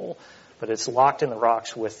drinkable, but it's locked in the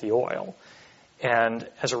rocks with the oil. And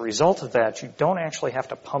as a result of that, you don't actually have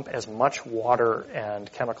to pump as much water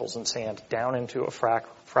and chemicals and sand down into a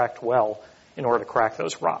fracked well in order to crack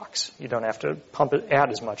those rocks. You don't have to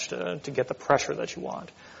add as much to get the pressure that you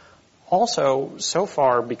want. Also, so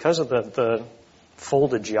far, because of the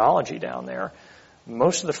folded geology down there,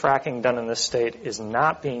 most of the fracking done in this state is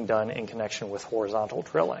not being done in connection with horizontal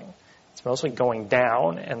drilling. It's mostly going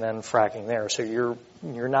down and then fracking there. So you're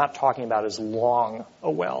not talking about as long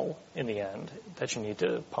a well in the end that you need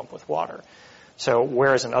to pump with water. So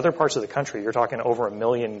whereas in other parts of the country you're talking over 1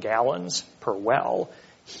 million gallons per well,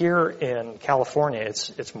 here in California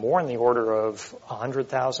it's more in the order of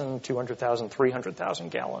 100,000, 200,000,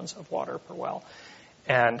 300,000 gallons of water per well.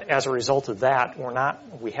 And as a result of that,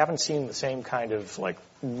 we haven't seen the same kind of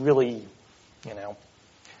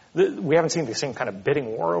we haven't seen the same kind of bidding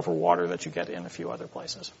war over water that you get in a few other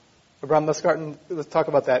places. Abraham Lustgarten, let's talk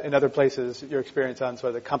about that in other places, your experience on sort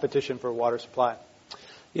of the competition for water supply.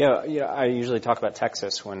 Yeah. I usually talk about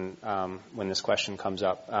Texas when this question comes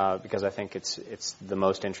up because I think it's the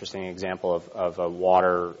most interesting example of a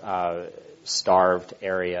water starved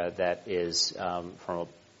area that is from a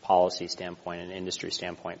policy standpoint and industry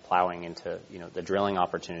standpoint plowing into the drilling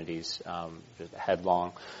opportunities just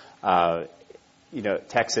headlong.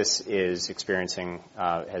 Texas is experiencing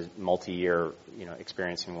has multi-year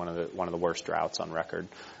experiencing one of the worst droughts on record.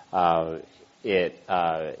 It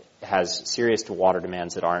has serious water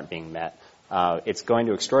demands that aren't being met. It's going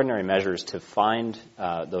to extraordinary measures to find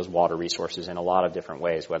those water resources in a lot of different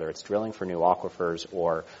ways, whether it's drilling for new aquifers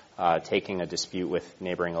or taking a dispute with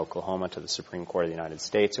neighboring Oklahoma to the Supreme Court of the United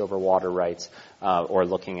States over water rights, or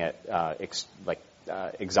looking at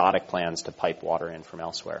exotic plans to pipe water in from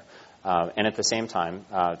elsewhere. And at the same time,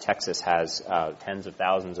 Texas has tens of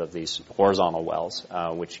thousands of these horizontal wells,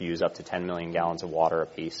 which use up to 10 million gallons of water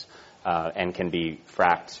apiece, and can be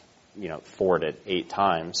fracked, 4 to 8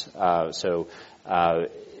 times. So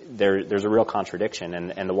there's a real contradiction,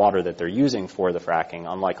 and the water that they're using for the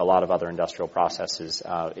fracking, unlike a lot of other industrial processes,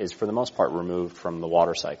 is for the most part removed from the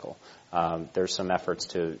water cycle. There's some efforts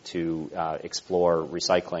to explore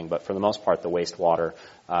recycling, but for the most part, the wastewater,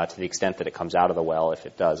 to the extent that it comes out of the well, if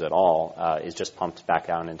it does at all, is just pumped back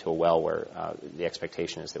down into a well where the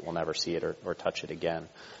expectation is that we'll never see it or touch it again.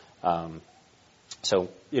 So,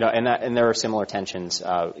 and there are similar tensions,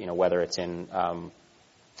 whether it's in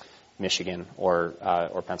Michigan or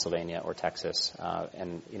Pennsylvania or Texas,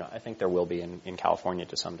 and I think there will be in California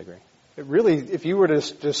to some degree. It really, if you were to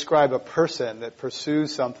describe a person that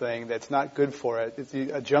pursues something that's not good for it, it's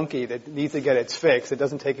a junkie that needs to get its fix, it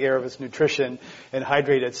doesn't take care of its nutrition and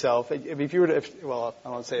hydrate itself. If you were to, I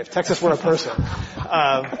won't say if Texas were a person,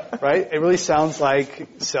 right? It really sounds like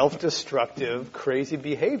self-destructive, crazy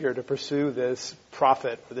behavior to pursue this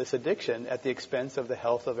profit or this addiction at the expense of the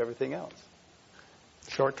health of everything else.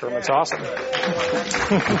 Short term, it's awesome.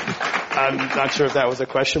 I'm not sure if that was a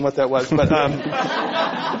question, what that was, but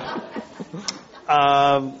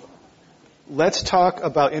let's talk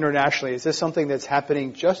about internationally. Is this something that's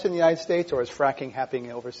happening just in the United States, or is fracking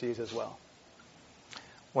happening overseas as well?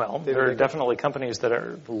 Well, there are definitely companies that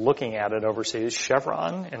are looking at it overseas.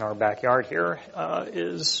 Chevron, in our backyard here,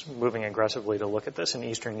 is moving aggressively to look at this in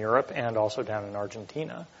Eastern Europe and also down in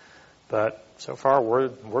Argentina. But so far, we're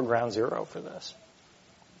ground zero for this.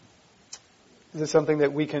 Is this something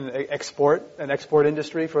that we can export, an export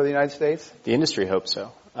industry for the United States? The industry hopes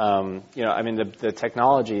so. The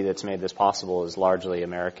technology that's made this possible is largely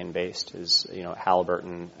American-based. Is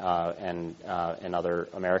Halliburton and other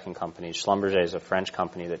American companies. Schlumberger is a French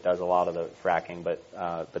company that does a lot of the fracking, but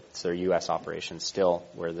it's their U.S. operations still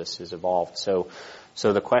where this has evolved. So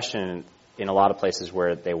the question in a lot of places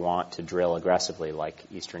where they want to drill aggressively, like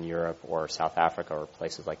Eastern Europe or South Africa or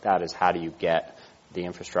places like that, is how do you get the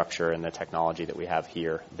infrastructure and the technology that we have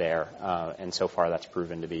here, there. And so far that's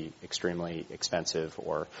proven to be extremely expensive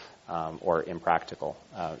or impractical.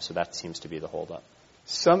 So that seems to be the holdup.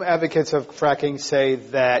 Some advocates of fracking say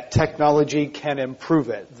that technology can improve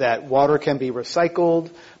it, that water can be recycled,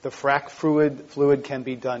 the frack fluid can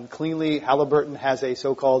be done cleanly. Halliburton has a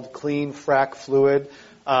so-called clean frack fluid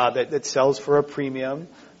that sells for a premium.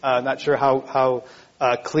 Not sure how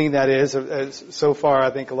clean that is. So far, I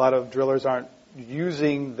think a lot of drillers aren't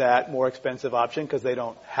using that more expensive option because they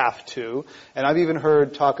don't have to. And I've even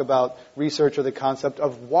heard talk about research or the concept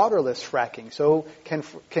of waterless fracking. So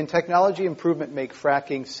can technology improvement make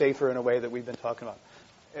fracking safer in a way that we've been talking about?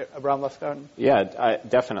 Abraham Lustgarten? Yeah,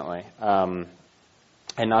 definitely. And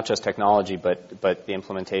not just technology, but the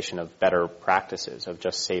implementation of better practices, of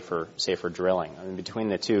just safer drilling. I mean, between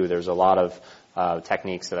the two, there's a lot of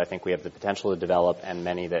techniques that I think we have the potential to develop, and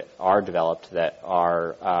many that are developed that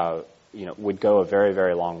are would go a very,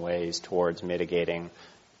 very long ways towards mitigating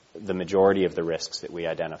the majority of the risks that we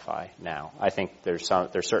identify now. I think there's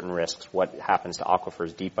certain risks. What happens to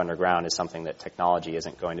aquifers deep underground is something that technology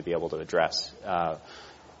isn't going to be able to address.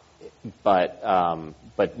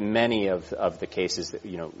 But many of the cases that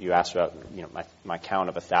you asked about, my count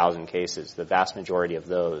of 1,000 cases, the vast majority of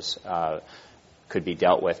those could be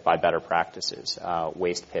dealt with by better practices.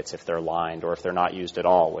 Waste pits, if they're lined or if they're not used at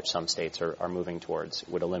all, which some states are moving towards,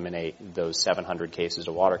 would eliminate those 700 cases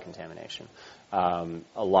of water contamination. A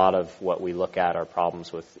lot of what we look at are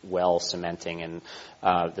problems with well cementing and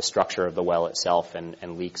the structure of the well itself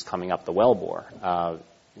and leaks coming up the well bore.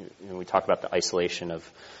 We talk about the isolation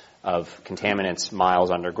of contaminants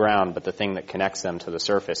miles underground, but the thing that connects them to the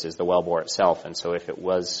surface is the well bore itself. And so if it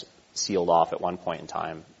was sealed off at one point in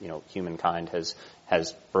time, humankind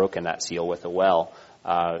has broken that seal with a well.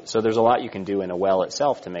 So there's a lot you can do in a well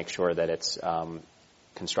itself to make sure that it's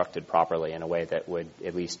constructed properly in a way that would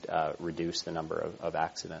at least reduce the number of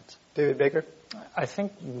accidents. David Baker? I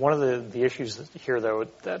think one of the issues here, though,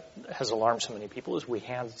 that has alarmed so many people is we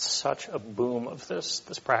had such a boom of this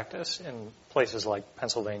practice in places like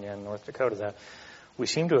Pennsylvania and North Dakota that we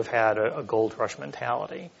seem to have had a gold rush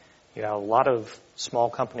mentality. You have a lot of small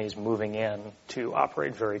companies moving in to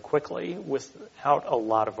operate very quickly without a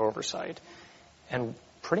lot of oversight. And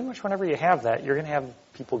pretty much whenever you have that, you're going to have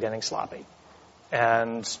people getting sloppy.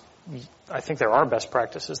 And I think there are best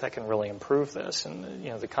practices that can really improve this. And,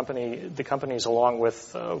 the companies along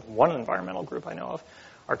with one environmental group I know of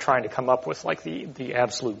are trying to come up with like the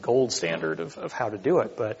absolute gold standard of how to do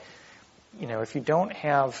it. But if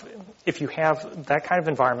you have that kind of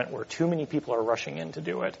environment where too many people are rushing in to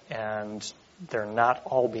do it and they're not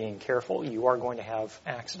all being careful, you are going to have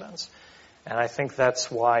accidents. And I think that's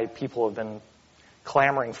why people have been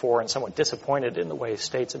clamoring for and somewhat disappointed in the way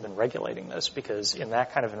states have been regulating this, because in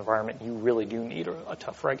that kind of environment, you really do need a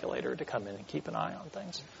tough regulator to come in and keep an eye on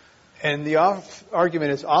things. And the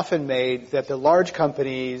argument is often made that the large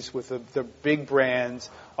companies with the big brands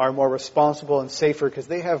are more responsible and safer because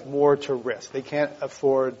they have more to risk. They can't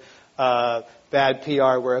afford bad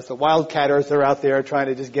PR, whereas the wildcatters, they're out there trying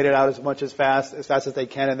to just get it out as fast as they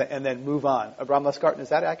can and then move on. Abraham Lustgarten, is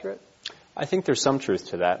that accurate? I think there's some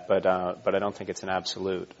truth to that, but I don't think it's an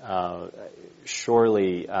absolute.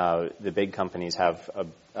 Surely the big companies have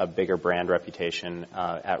a bigger brand reputation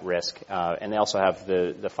at risk, and they also have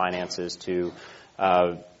the finances to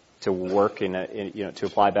work to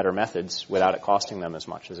apply better methods without it costing them as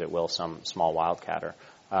much as it will some small wildcatter.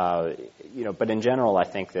 But in general, I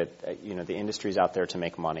think that the industry's out there to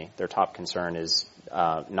make money. Their top concern is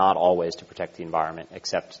not always to protect the environment,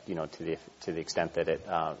 except to the extent that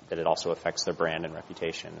it also affects their brand and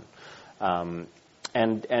reputation.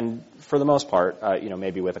 And for the most part,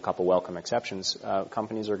 maybe with a couple welcome exceptions,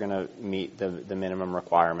 companies are going to meet the minimum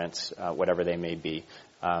requirements, whatever they may be.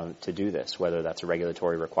 to do this, whether that's a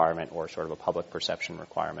regulatory requirement or sort of a public perception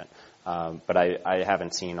requirement. But I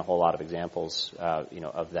haven't seen a whole lot of examples,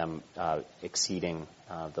 of them exceeding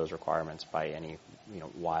those requirements by any,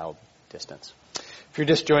 wild distance. If you're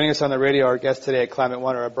just joining us on the radio, our guests today at Climate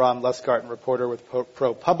One are Abram Luskarten, reporter with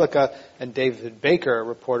ProPublica, and David Baker,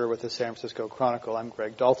 reporter with the San Francisco Chronicle. I'm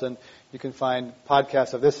Greg Dalton. You can find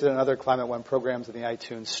podcasts of this and other Climate One programs in the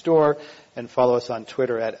iTunes Store, and follow us on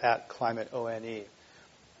Twitter at ClimateONE.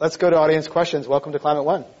 Let's go to audience questions. Welcome to Climate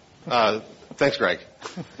One. Thanks, Greg.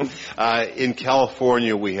 In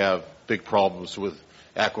California, we have big problems with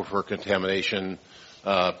aquifer contamination,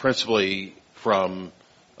 principally from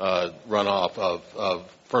runoff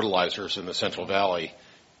of fertilizers in the Central Valley.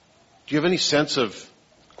 Do you have any sense of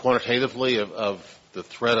quantitatively of the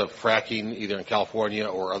threat of fracking either in California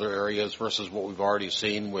or other areas versus what we've already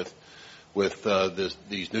seen with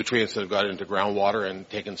these nutrients that have got into groundwater and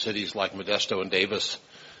taken cities like Modesto and Davis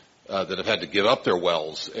that have had to give up their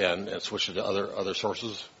wells and switch to other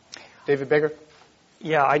sources? David Baker?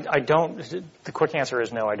 Yeah, I don't. The quick answer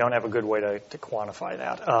is no. I don't have a good way to quantify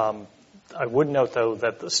that. I would note, though,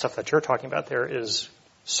 that the stuff that you're talking about there is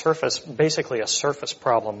basically a surface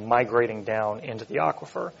problem migrating down into the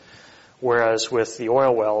aquifer. Whereas with the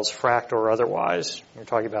oil wells, fracked or otherwise, you're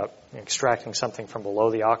talking about extracting something from below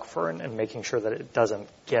the aquifer and making sure that it doesn't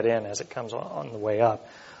get in as it comes on the way up.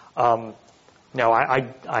 No,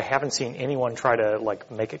 I haven't seen anyone try to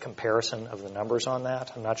make a comparison of the numbers on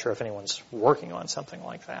that. I'm not sure if anyone's working on something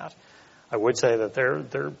like that. I would say that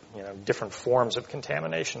there different forms of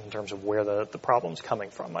contamination in terms of where the problem's coming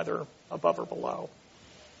from, either above or below.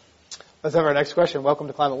 Let's have our next question. Welcome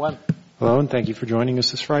to Climate One. Hello, and thank you for joining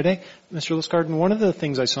us this Friday. Mr. Luskarten, one of the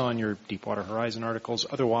things I saw in your Deepwater Horizon articles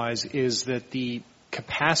otherwise is that the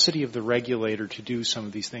capacity of the regulator to do some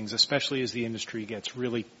of these things, especially as the industry gets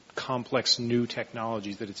really complex new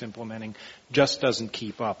technologies that it's implementing, just doesn't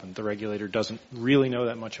keep up, and the regulator doesn't really know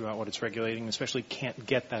that much about what it's regulating, especially can't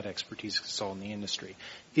get that expertise because it's all in the industry.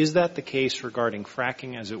 Is that the case regarding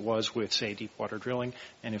fracking as it was with, say, deepwater drilling?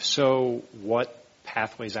 And if so, what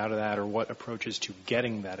pathways out of that or what approaches to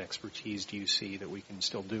getting that expertise do you see that we can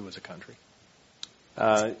still do as a country?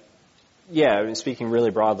 Yeah, speaking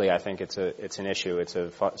really broadly, I think it's an issue. It's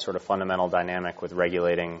a sort of fundamental dynamic with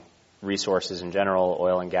regulating resources in general,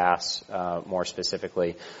 oil and gas more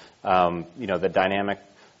specifically. The dynamic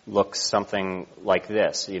looks something like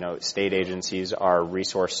this. State agencies are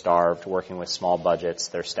resource-starved, working with small budgets.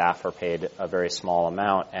 Their staff are paid a very small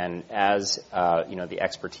amount. And as, the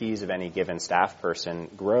expertise of any given staff person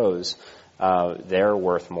grows, they're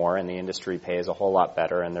worth more, and the industry pays a whole lot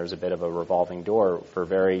better, and there's a bit of a revolving door for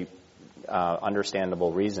very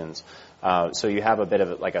understandable reasons. So you have a bit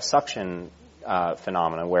of a suction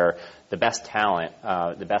phenomenon where the best talent,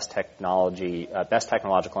 the best technology, best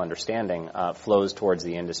technological understanding flows towards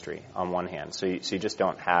the industry on one hand. So you just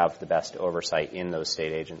don't have the best oversight in those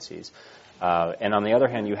state agencies. And on the other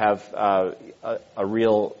hand, you have a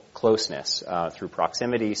real closeness through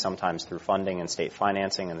proximity, sometimes through funding and state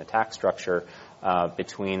financing and the tax structure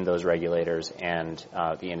between those regulators and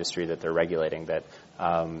the industry that they're regulating that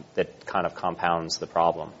kind of compounds the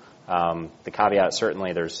problem. The caveat,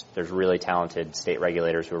 certainly, there's really talented state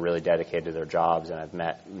regulators who are really dedicated to their jobs, and I've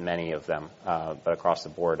met many of them. But across the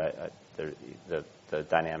board, the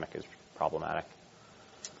dynamic is problematic.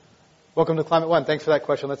 Welcome to Climate One. Thanks for that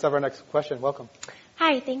question. Let's have our next question. Welcome.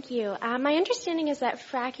 Hi, thank you. My understanding is that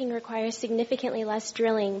fracking requires significantly less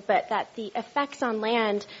drilling, but that the effects on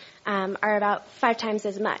land are about 5 times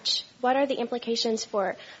as much. What are the implications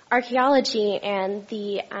for archaeology and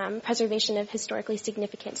the preservation of historically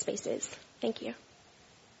significant spaces? Thank you.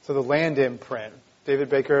 So the land imprint. David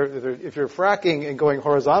Baker, if you're fracking and going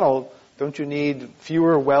horizontal, don't you need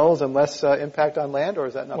fewer wells and less impact on land, or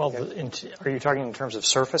is that not the case? Are you talking in terms of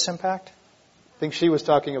surface impact? I think she was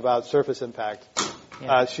talking about surface impact.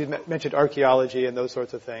 Yeah. She mentioned archaeology and those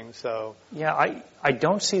sorts of things. So yeah, I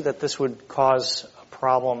don't see that this would cause a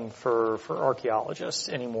problem for archaeologists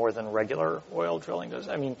any more than regular oil drilling does.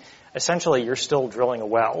 I mean, essentially, you're still drilling a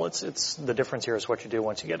well. It's the difference here is what you do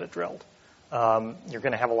once you get it drilled. You're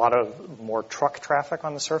going to have a lot of more truck traffic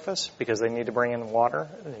on the surface because they need to bring in water.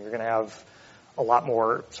 You're going to have a lot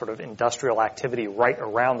more sort of industrial activity right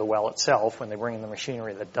around the well itself when they bring in the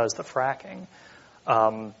machinery that does the fracking.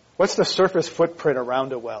 What's the surface footprint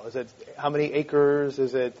around a well? Is it how many acres?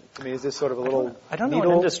 Is this sort of a little I don't know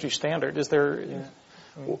needle? an industry standard. Is there?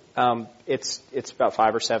 It's about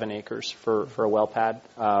 5 or 7 acres for a well pad,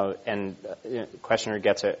 and the questioner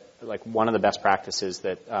gets it. Like one of the best practices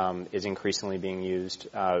that is increasingly being used,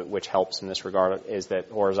 which helps in this regard, is that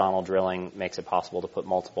horizontal drilling makes it possible to put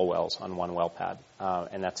multiple wells on one well pad,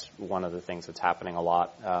 and that's one of the things that's happening a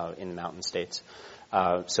lot in mountain states.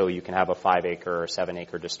 So you can have a 5 acre or 7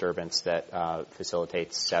 acre disturbance that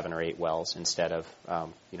facilitates 7 or 8 wells instead of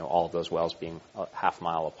all of those wells being a half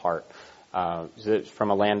mile apart. So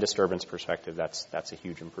from a land disturbance perspective, that's a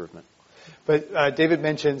huge improvement. But David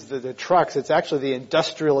mentions the trucks. It's actually the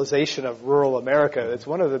industrialization of rural America. It's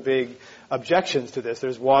one of the big objections to this.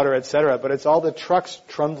 There's water, et cetera, but it's all the trucks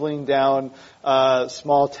trundling down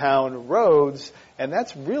small town roads, and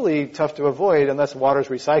that's really tough to avoid unless water's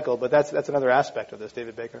recycled. But that's another aspect of this,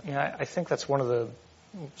 David Baker. Yeah, I think that's one of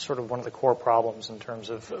the core problems in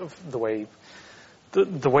terms of the way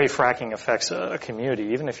fracking affects a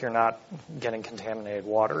community. Even if you're not getting contaminated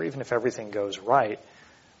water, even if everything goes right,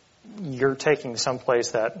 you're taking some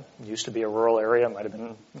place that used to be a rural area, might have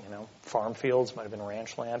been, farm fields, might have been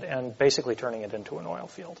ranch land, and basically turning it into an oil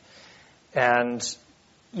field. And,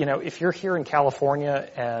 if you're here in California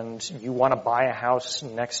and you want to buy a house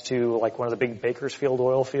next to like one of the big Bakersfield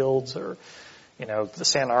oil fields or, the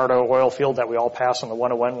San Bernardino oil field that we all pass on the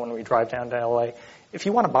 101 when we drive down to LA, if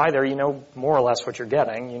you want to buy there, you know more or less what you're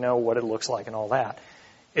getting, you know what it looks like and all that.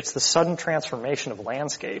 It's the sudden transformation of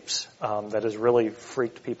landscapes that has really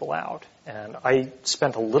freaked people out. And I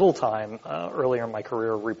spent a little time earlier in my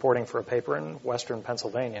career reporting for a paper in western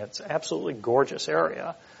Pennsylvania. It's an absolutely gorgeous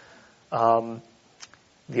area.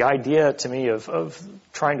 The idea to me of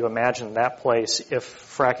trying to imagine that place if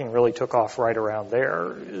fracking really took off right around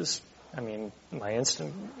there is, my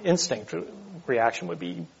instinct reaction would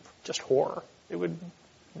be just horror. It would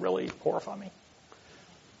really horrify me.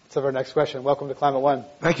 Let's have our next question. Welcome to Climate One.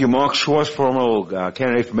 Thank you. Mark Schwartz, former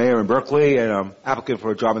candidate for mayor in Berkeley and applicant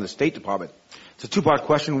for a job in the State Department. It's a two-part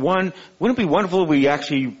question. One, wouldn't it be wonderful if we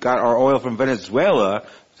actually got our oil from Venezuela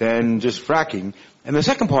than just fracking? And the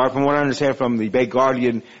second part, from what I understand from the Bay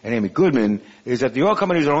Guardian and Amy Goodman, is that the oil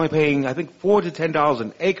companies are only paying, I think, $4 to $10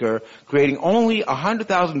 an acre, creating only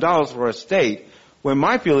 $100,000 for a state, when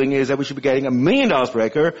my feeling is that we should be getting $1 million per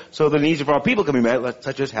acre so the needs of our people can be met,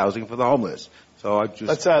 such as housing for the homeless. So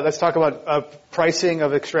let's talk about pricing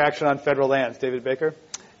of extraction on federal lands. David Baker?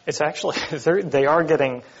 It's actually, they are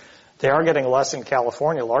getting less in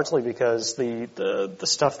California, largely because the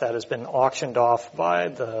stuff that has been auctioned off by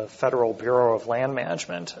the Federal Bureau of Land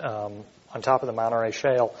Management on top of the Monterey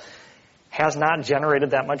Shale has not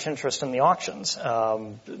generated that much interest in the auctions.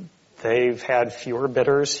 They've had fewer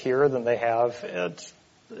bidders here than they have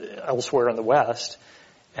elsewhere in the West,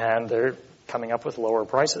 and they're coming up with lower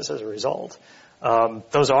prices as a result.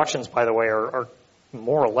 Those auctions, by the way, are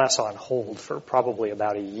more or less on hold for probably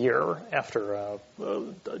about a year after a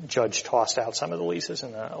judge tossed out some of the leases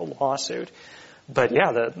in a lawsuit. But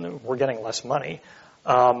yeah, we're getting less money.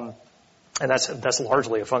 And that's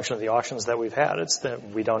largely a function of the auctions that we've had. It's that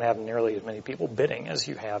we don't have nearly as many people bidding as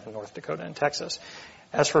you have in North Dakota and Texas.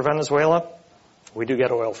 As for Venezuela, we do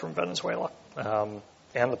get oil from Venezuela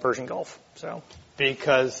and the Persian Gulf. So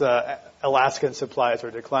because Alaskan supplies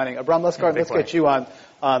are declining. Abram Lescard, let's get you on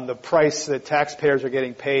the price that taxpayers are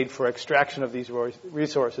getting paid for extraction of these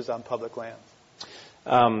resources on public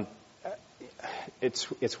lands.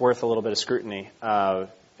 It's worth a little bit of scrutiny.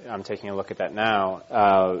 I'm taking a look at that now.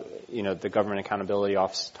 The Government Accountability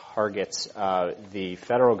Office targets the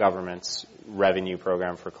federal government's revenue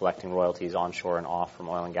program for collecting royalties onshore and off from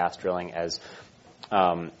oil and gas drilling as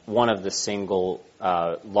one of the single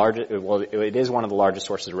largest, it is one of the largest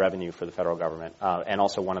sources of revenue for the federal government, and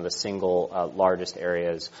also one of the single largest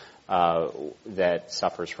areas that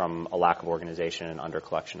suffers from a lack of organization and under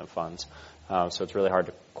collection of funds. So it's really hard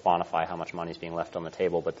to quantify how much money is being left on the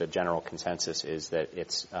table, but the general consensus is that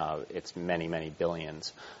it's many, many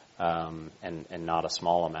billions, and not a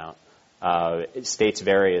small amount. States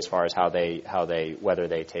vary as far as whether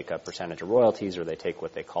they take a percentage of royalties or they take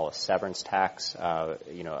what they call a severance tax, an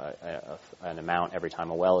amount every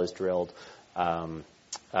time a well is drilled. But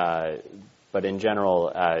in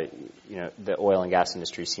general, the oil and gas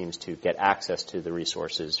industry seems to get access to the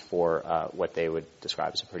resources for what they would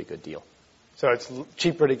describe as a pretty good deal. So it's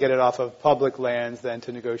cheaper to get it off of public lands than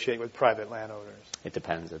to negotiate with private landowners. It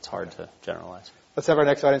depends. It's hard to generalize. Let's have our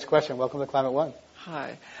next audience question. Welcome to Climate One.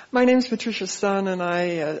 Hi. My name is Patricia Sun, and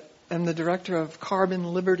I am the director of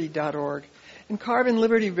CarbonLiberty.org. And Carbon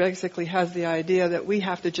Liberty basically has the idea that we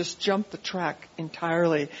have to just jump the track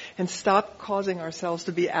entirely and stop causing ourselves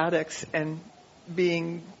to be addicts and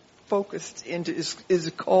being focused into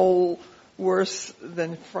is coal worse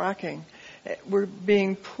than fracking. We're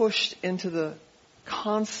being pushed into the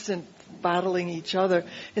constant battling each other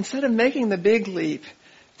instead of making the big leap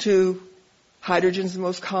to hydrogen's the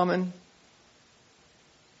most common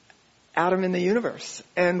atom in the universe,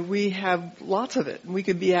 and we have lots of it. We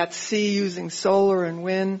could be at sea using solar and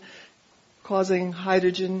wind, causing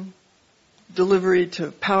hydrogen delivery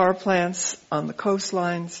to power plants on the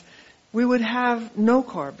coastlines. We would have no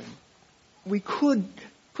carbon. We could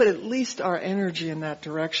put at least our energy in that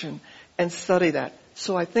direction and study that.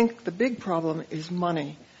 So I think the big problem is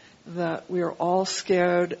money, that we are all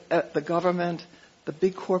scared at the government. The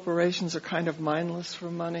big corporations are kind of mindless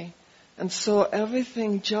for money. And so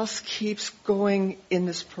everything just keeps going in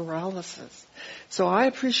this paralysis. So I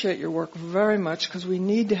appreciate your work very much because we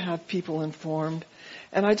need to have people informed.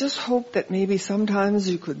 And I just hope that maybe sometimes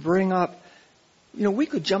you could bring up, we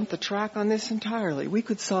could jump the track on this entirely. We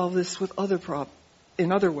could solve this with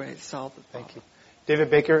in other ways, solve the problem. Thank you.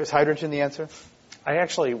 David Baker, is hydrogen the answer? I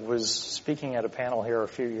actually was speaking at a panel here a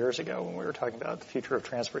few years ago when we were talking about the future of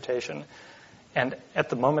transportation. And at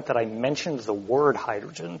the moment that I mentioned the word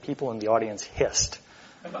hydrogen, people in the audience hissed.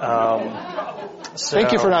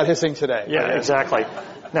 Thank you for not hissing today. Yeah, exactly.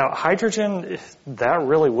 Now, hydrogen, that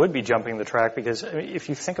really would be jumping the track because if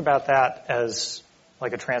you think about that as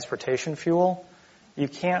like a transportation fuel, you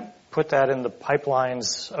can't put that in the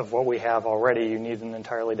pipelines of what we have already. You need an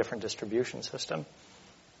entirely different distribution system.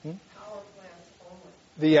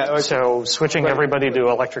 So switching everybody to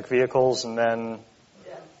electric vehicles and then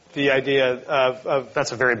the idea of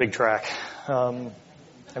that's a very big track.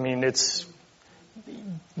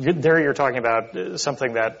 You're talking about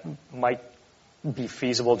something that might be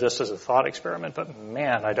feasible just as a thought experiment, but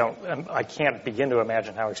man, I can't begin to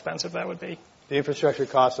imagine how expensive that would be. The infrastructure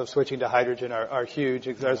costs of switching to hydrogen are huge.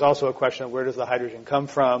 There's also a question of where does the hydrogen come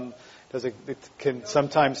from? It can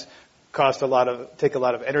sometimes take a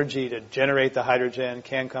lot of energy to generate the hydrogen,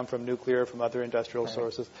 can come from nuclear, from other industrial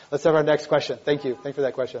sources. Let's have our next question. Thank you. Thank you for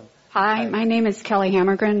that question. Hi, my name is Kelly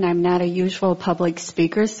Hammergren. I'm not a usual public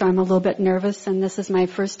speaker, so I'm a little bit nervous, and this is my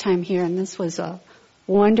first time here, and this was a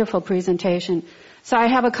wonderful presentation. So I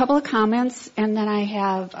have a couple of comments, and then I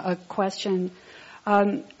have a question.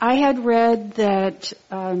 I had read that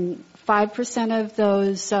 5% of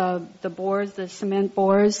those, the cement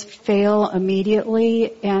bores fail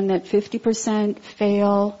immediately, and that 50%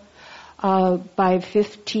 fail by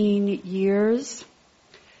 15 years.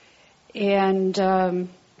 And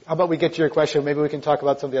how about we get to your question? Maybe we can talk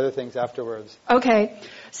about some of the other things afterwards. Okay.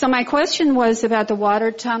 So my question was about the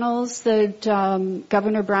water tunnels that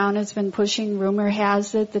Governor Brown has been pushing. Rumor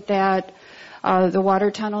has it that the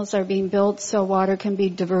water tunnels are being built so water can be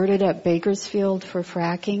diverted at Bakersfield for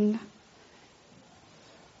fracking.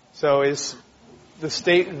 So is the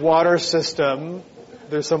state water system,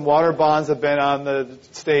 there's some water bonds that have been on the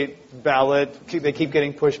state ballot. They keep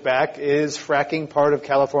getting pushed back. Is fracking part of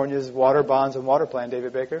California's water bonds and water plan,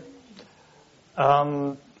 David Baker?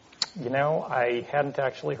 I hadn't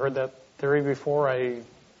actually heard that theory before.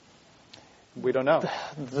 We don't know.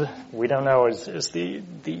 We don't know is the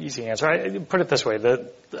easy answer. I put it this way.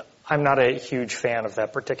 I'm not a huge fan of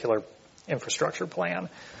that particular infrastructure plan,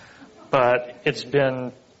 but it's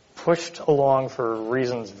been pushed along for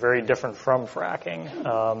reasons very different from fracking.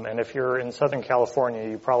 And if you're in Southern California,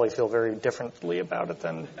 you probably feel very differently about it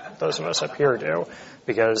than those of us up here do,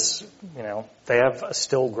 because, they have a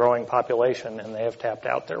still growing population and they have tapped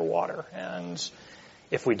out their water. And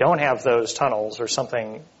if we don't have those tunnels or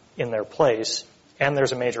something in their place, and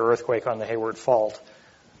there's a major earthquake on the Hayward Fault,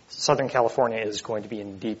 Southern California is going to be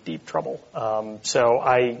in deep, deep trouble. So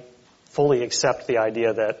I fully accept the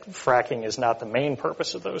idea that fracking is not the main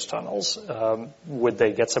purpose of those tunnels. Would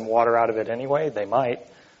they get some water out of it anyway? They might.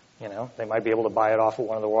 They might be able to buy it off of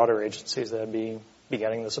one of the water agencies that would be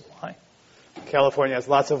getting the supply. California has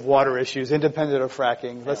lots of water issues independent of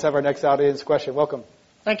fracking. Let's have our next audience question. Welcome.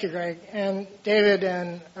 Thank you, Greg. And David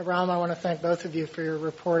and Aram, I want to thank both of you for your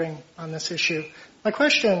reporting on this issue. My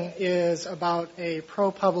question is about a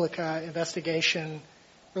ProPublica investigation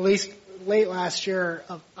released late last year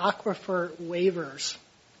of aquifer waivers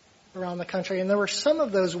around the country. And there were some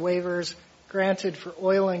of those waivers granted for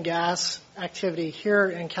oil and gas activity here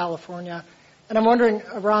in California. And I'm wondering,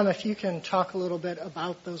 Aram, if you can talk a little bit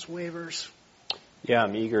about those waivers. Yeah,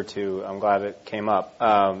 I'm eager to. I'm glad it came up.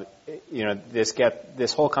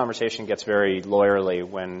 This whole conversation gets very lawyerly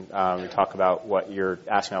when we talk about what you're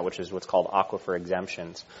asking about, which is what's called aquifer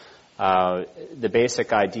exemptions. The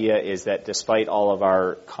basic idea is that despite all of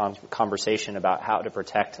our conversation about how to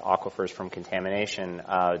protect aquifers from contamination,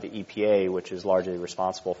 the EPA, which is largely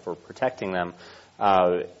responsible for protecting them,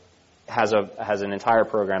 has an entire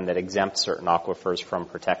program that exempts certain aquifers from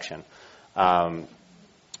protection.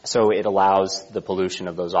 So it allows the pollution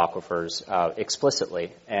of those aquifers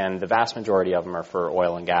explicitly, and the vast majority of them are for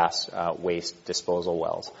oil and gas waste disposal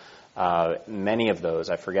wells. Many of those,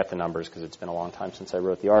 I forget the numbers because it's been a long time since I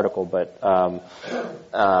wrote the article, but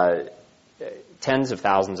tens of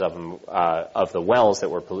thousands of them, of the wells that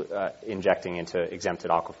we're injecting into exempted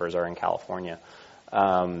aquifers are in California.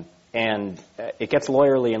 And it gets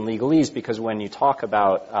lawyerly and legalese because when you talk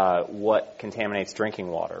about what contaminates drinking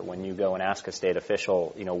water, when you go and ask a state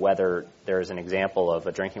official, whether there's an example of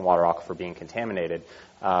a drinking water aquifer being contaminated,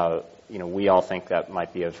 we all think that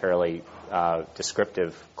might be a fairly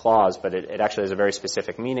descriptive clause, but it actually has a very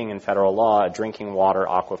specific meaning in federal law. A drinking water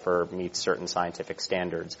aquifer meets certain scientific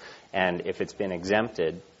standards, and if it's been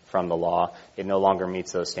exempted from the law, it no longer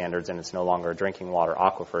meets those standards, and it's no longer a drinking water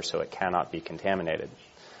aquifer, so it cannot be contaminated.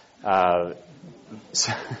 So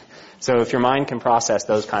if your mind can process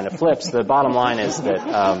those kind of flips, the bottom line is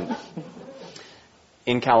that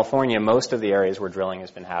in California, most of the areas where drilling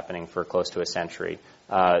has been happening for close to a century,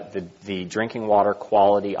 the drinking water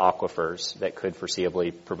quality aquifers that could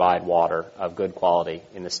foreseeably provide water of good quality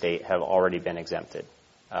in the state have already been exempted.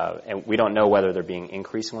 And we don't know whether they're being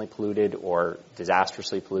increasingly polluted or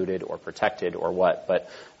disastrously polluted or protected or what, but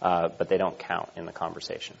they don't count in the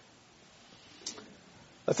conversation.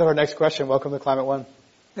 Let's have our next question. Welcome to Climate One.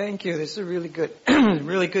 Thank you. This is a really good,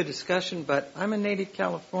 really good discussion, but I'm a native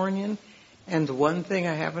Californian, and the one thing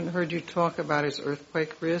I haven't heard you talk about is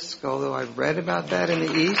earthquake risk, although I've read about that in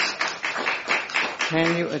the East.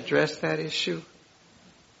 Can you address that issue?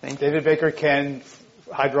 Thank you. David Baker, can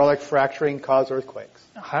hydraulic fracturing cause earthquakes?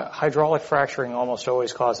 Hydraulic fracturing almost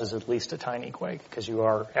always causes at least a tiny quake because you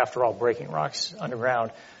are, after all, breaking rocks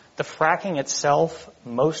underground. The fracking itself,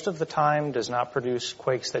 most of the time, does not produce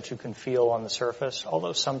quakes that you can feel on the surface,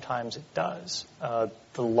 although sometimes it does.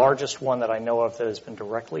 The largest one that I know of that has been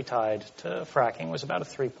directly tied to fracking was about a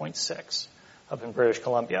 3.6 up in British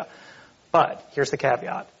Columbia. But here's the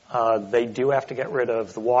caveat. They do have to get rid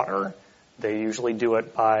of the water. They usually do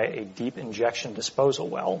it by a deep injection disposal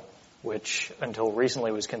well, which until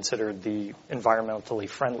recently was considered the environmentally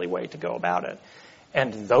friendly way to go about it.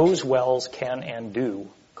 And those wells can and do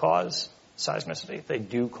cause seismicity. They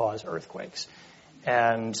do cause earthquakes.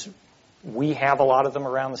 And we have a lot of them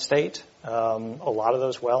around the state, a lot of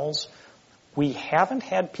those wells. We haven't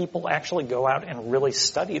had people actually go out and really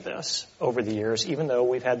study this over the years, even though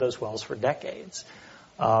we've had those wells for decades.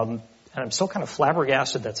 And I'm still kind of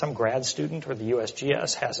flabbergasted that some grad student or the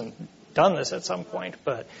USGS hasn't done this at some point,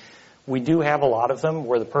 but we do have a lot of them.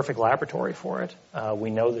 We're the perfect laboratory for it. We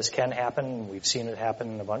know this can happen. We've seen it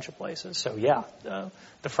happen in a bunch of places. So, yeah,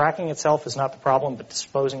 the fracking itself is not the problem, but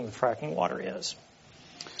disposing the fracking water is.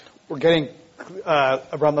 We're getting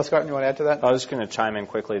Abraham Muscarton, you want to add to that? I was just going to chime in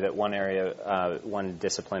quickly that one area, one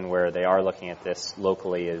discipline where they are looking at this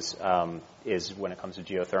locally is when it comes to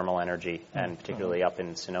geothermal energy, and particularly up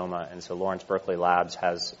in Sonoma. And so Lawrence Berkeley Labs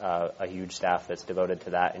has a huge staff that's devoted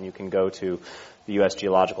to that. And you can go to the U.S.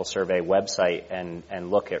 Geological Survey website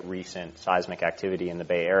and look at recent seismic activity in the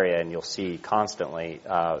Bay Area, and you'll see constantly,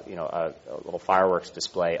 a little fireworks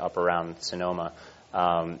display up around Sonoma.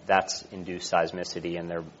 That's induced seismicity, and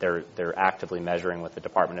they're actively measuring with the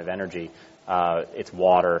Department of Energy. It's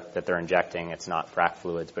water that they're injecting. It's not frac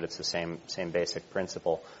fluids, but it's the same basic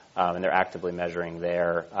principle. And they're actively measuring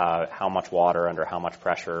there how much water under how much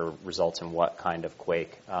pressure results in what kind of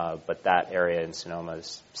quake. But that area in Sonoma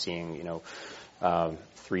is seeing,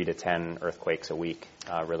 3 to 10 earthquakes a week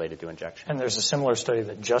related to injection. And there's a similar study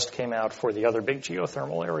that just came out for the other big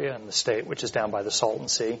geothermal area in the state, which is down by the Salton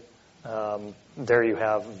Sea. There you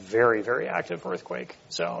have very, very active earthquake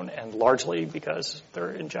zone, and largely because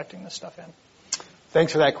they're injecting this stuff in.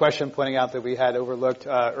 Thanks for that question, pointing out that we had overlooked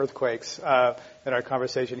earthquakes in our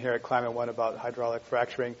conversation here at Climate One about hydraulic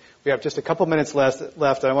fracturing. We have just a couple minutes left,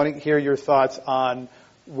 and I want to hear your thoughts on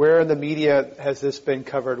where in the media has this been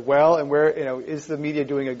covered well, and where, is the media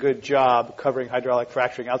doing a good job covering hydraulic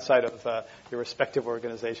fracturing outside of your respective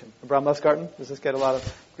organization? Abraham Muscarton, does this get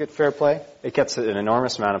get fair play? It gets an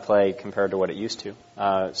enormous amount of play compared to what it used to.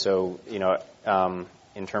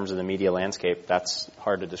 In terms of the media landscape, that's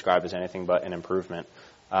hard to describe as anything but an improvement.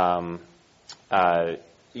 When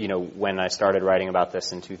I started writing about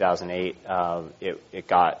this in 2008, it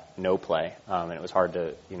got no play, and it was hard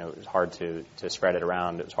to spread it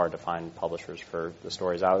around. It was hard to find publishers for the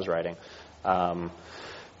stories I was writing. So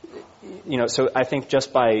I think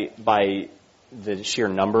just by the sheer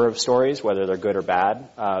number of stories, whether they're good or bad,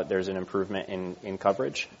 there's an improvement in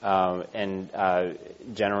coverage.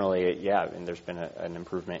 Generally, there's been an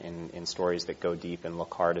improvement in stories that go deep and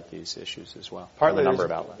look hard at these issues as well. Partly from a number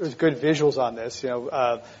of outlets. There's good visuals on this.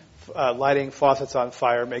 lighting faucets on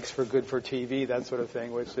fire makes for good for TV, that sort of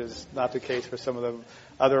thing, which is not the case for some of the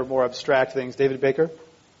other more abstract things. David Baker?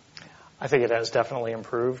 I think it has definitely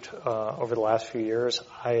improved over the last few years.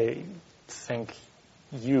 I think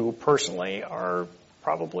you personally are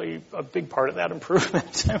probably a big part of that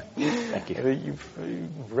improvement. Thank you.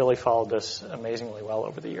 You've really followed this amazingly well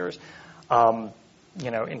over the years.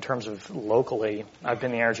 In terms of locally, I've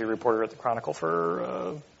been the energy reporter at the Chronicle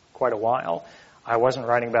for quite a while. I wasn't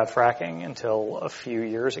writing about fracking until a few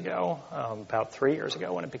years ago, about 3 years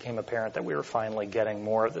ago, when it became apparent that we were finally getting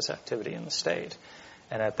more of this activity in the state.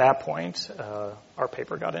 And at that point, our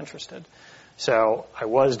paper got interested. So I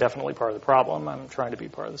was definitely part of the problem. I'm trying to be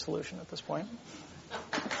part of the solution at this point.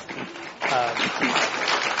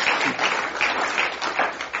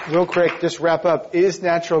 Real quick, just wrap up. Is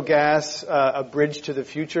natural gas a bridge to the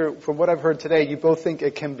future? From what I've heard today, you both think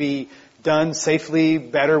it can be done safely,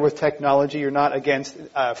 better with technology. You're not against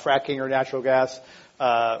fracking or natural gas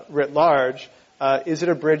writ large. Is it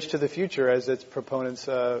a bridge to the future, as its proponents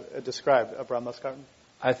described? Abraham Muscarton?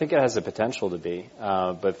 I think it has the potential to be,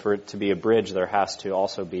 but for it to be a bridge, there has to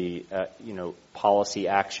also be, policy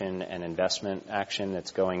action and investment action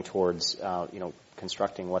that's going towards,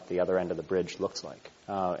 constructing what the other end of the bridge looks like.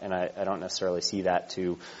 And I don't necessarily see that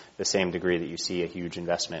to the same degree that you see a huge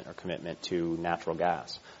investment or commitment to natural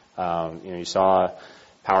gas. You saw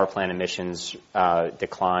power plant emissions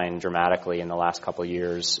decline dramatically in the last couple of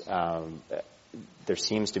years. There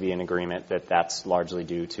seems to be an agreement that that's largely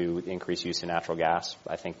due to the increased use of natural gas.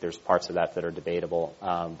 I think there's parts of that are debatable,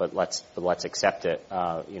 but let's accept it,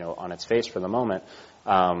 on its face for the moment.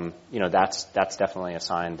 That's definitely a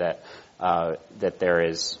sign that there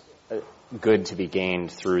is good to be gained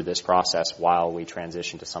through this process while we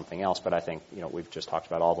transition to something else. But I think, we've just talked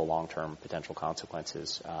about all the long-term potential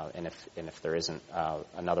consequences, and if there isn't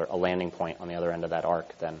a landing point on the other end of that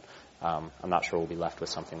arc, then I'm not sure we'll be left with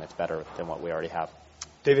something that's better than what we already have.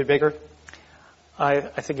 David Baker? I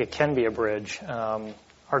think it can be a bridge.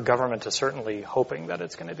 Our government is certainly hoping that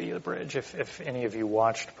it's going to be the bridge. If any of you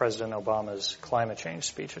watched President Obama's climate change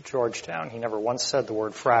speech at Georgetown, he never once said the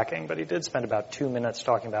word fracking, but he did spend about 2 minutes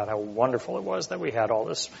talking about how wonderful it was that we had all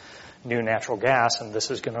this new natural gas, and this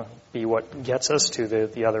is going to be what gets us to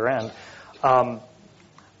the other end.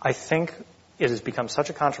 I think it has become such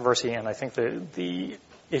a controversy, and I think the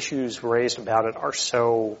issues raised about it are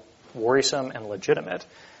so worrisome and legitimate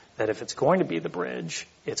that if it's going to be the bridge,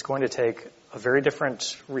 it's going to take a very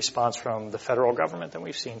different response from the federal government than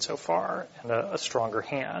we've seen so far, and a stronger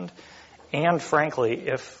hand. And frankly,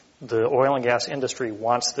 if the oil and gas industry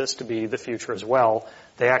wants this to be the future as well,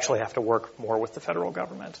 they actually have to work more with the federal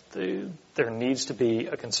government. There needs to be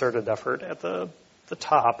a concerted effort at the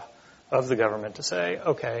top of the government to say,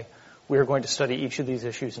 okay, we're going to study each of these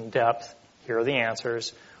issues in depth. Here are the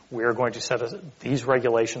answers. We are going to set these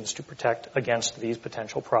regulations to protect against these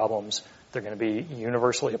potential problems. They're going to be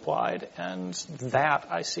universally applied. And that,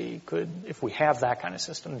 I see, if we have that kind of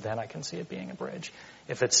system, then I can see it being a bridge.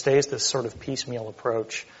 If it stays this sort of piecemeal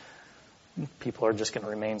approach, people are just going to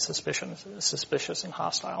remain suspicious and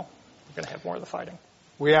hostile. We're going to have more of the fighting.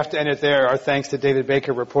 We have to end it there. Our thanks to David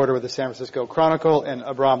Baker, reporter with the San Francisco Chronicle, and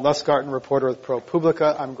Abraham Muscarton, reporter with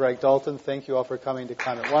ProPublica. I'm Greg Dalton. Thank you all for coming to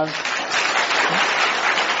Climate One.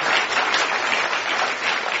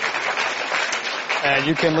 And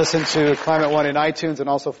you can listen to Climate One in iTunes and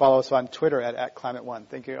also follow us on Twitter at Climate One.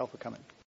 Thank you all for coming.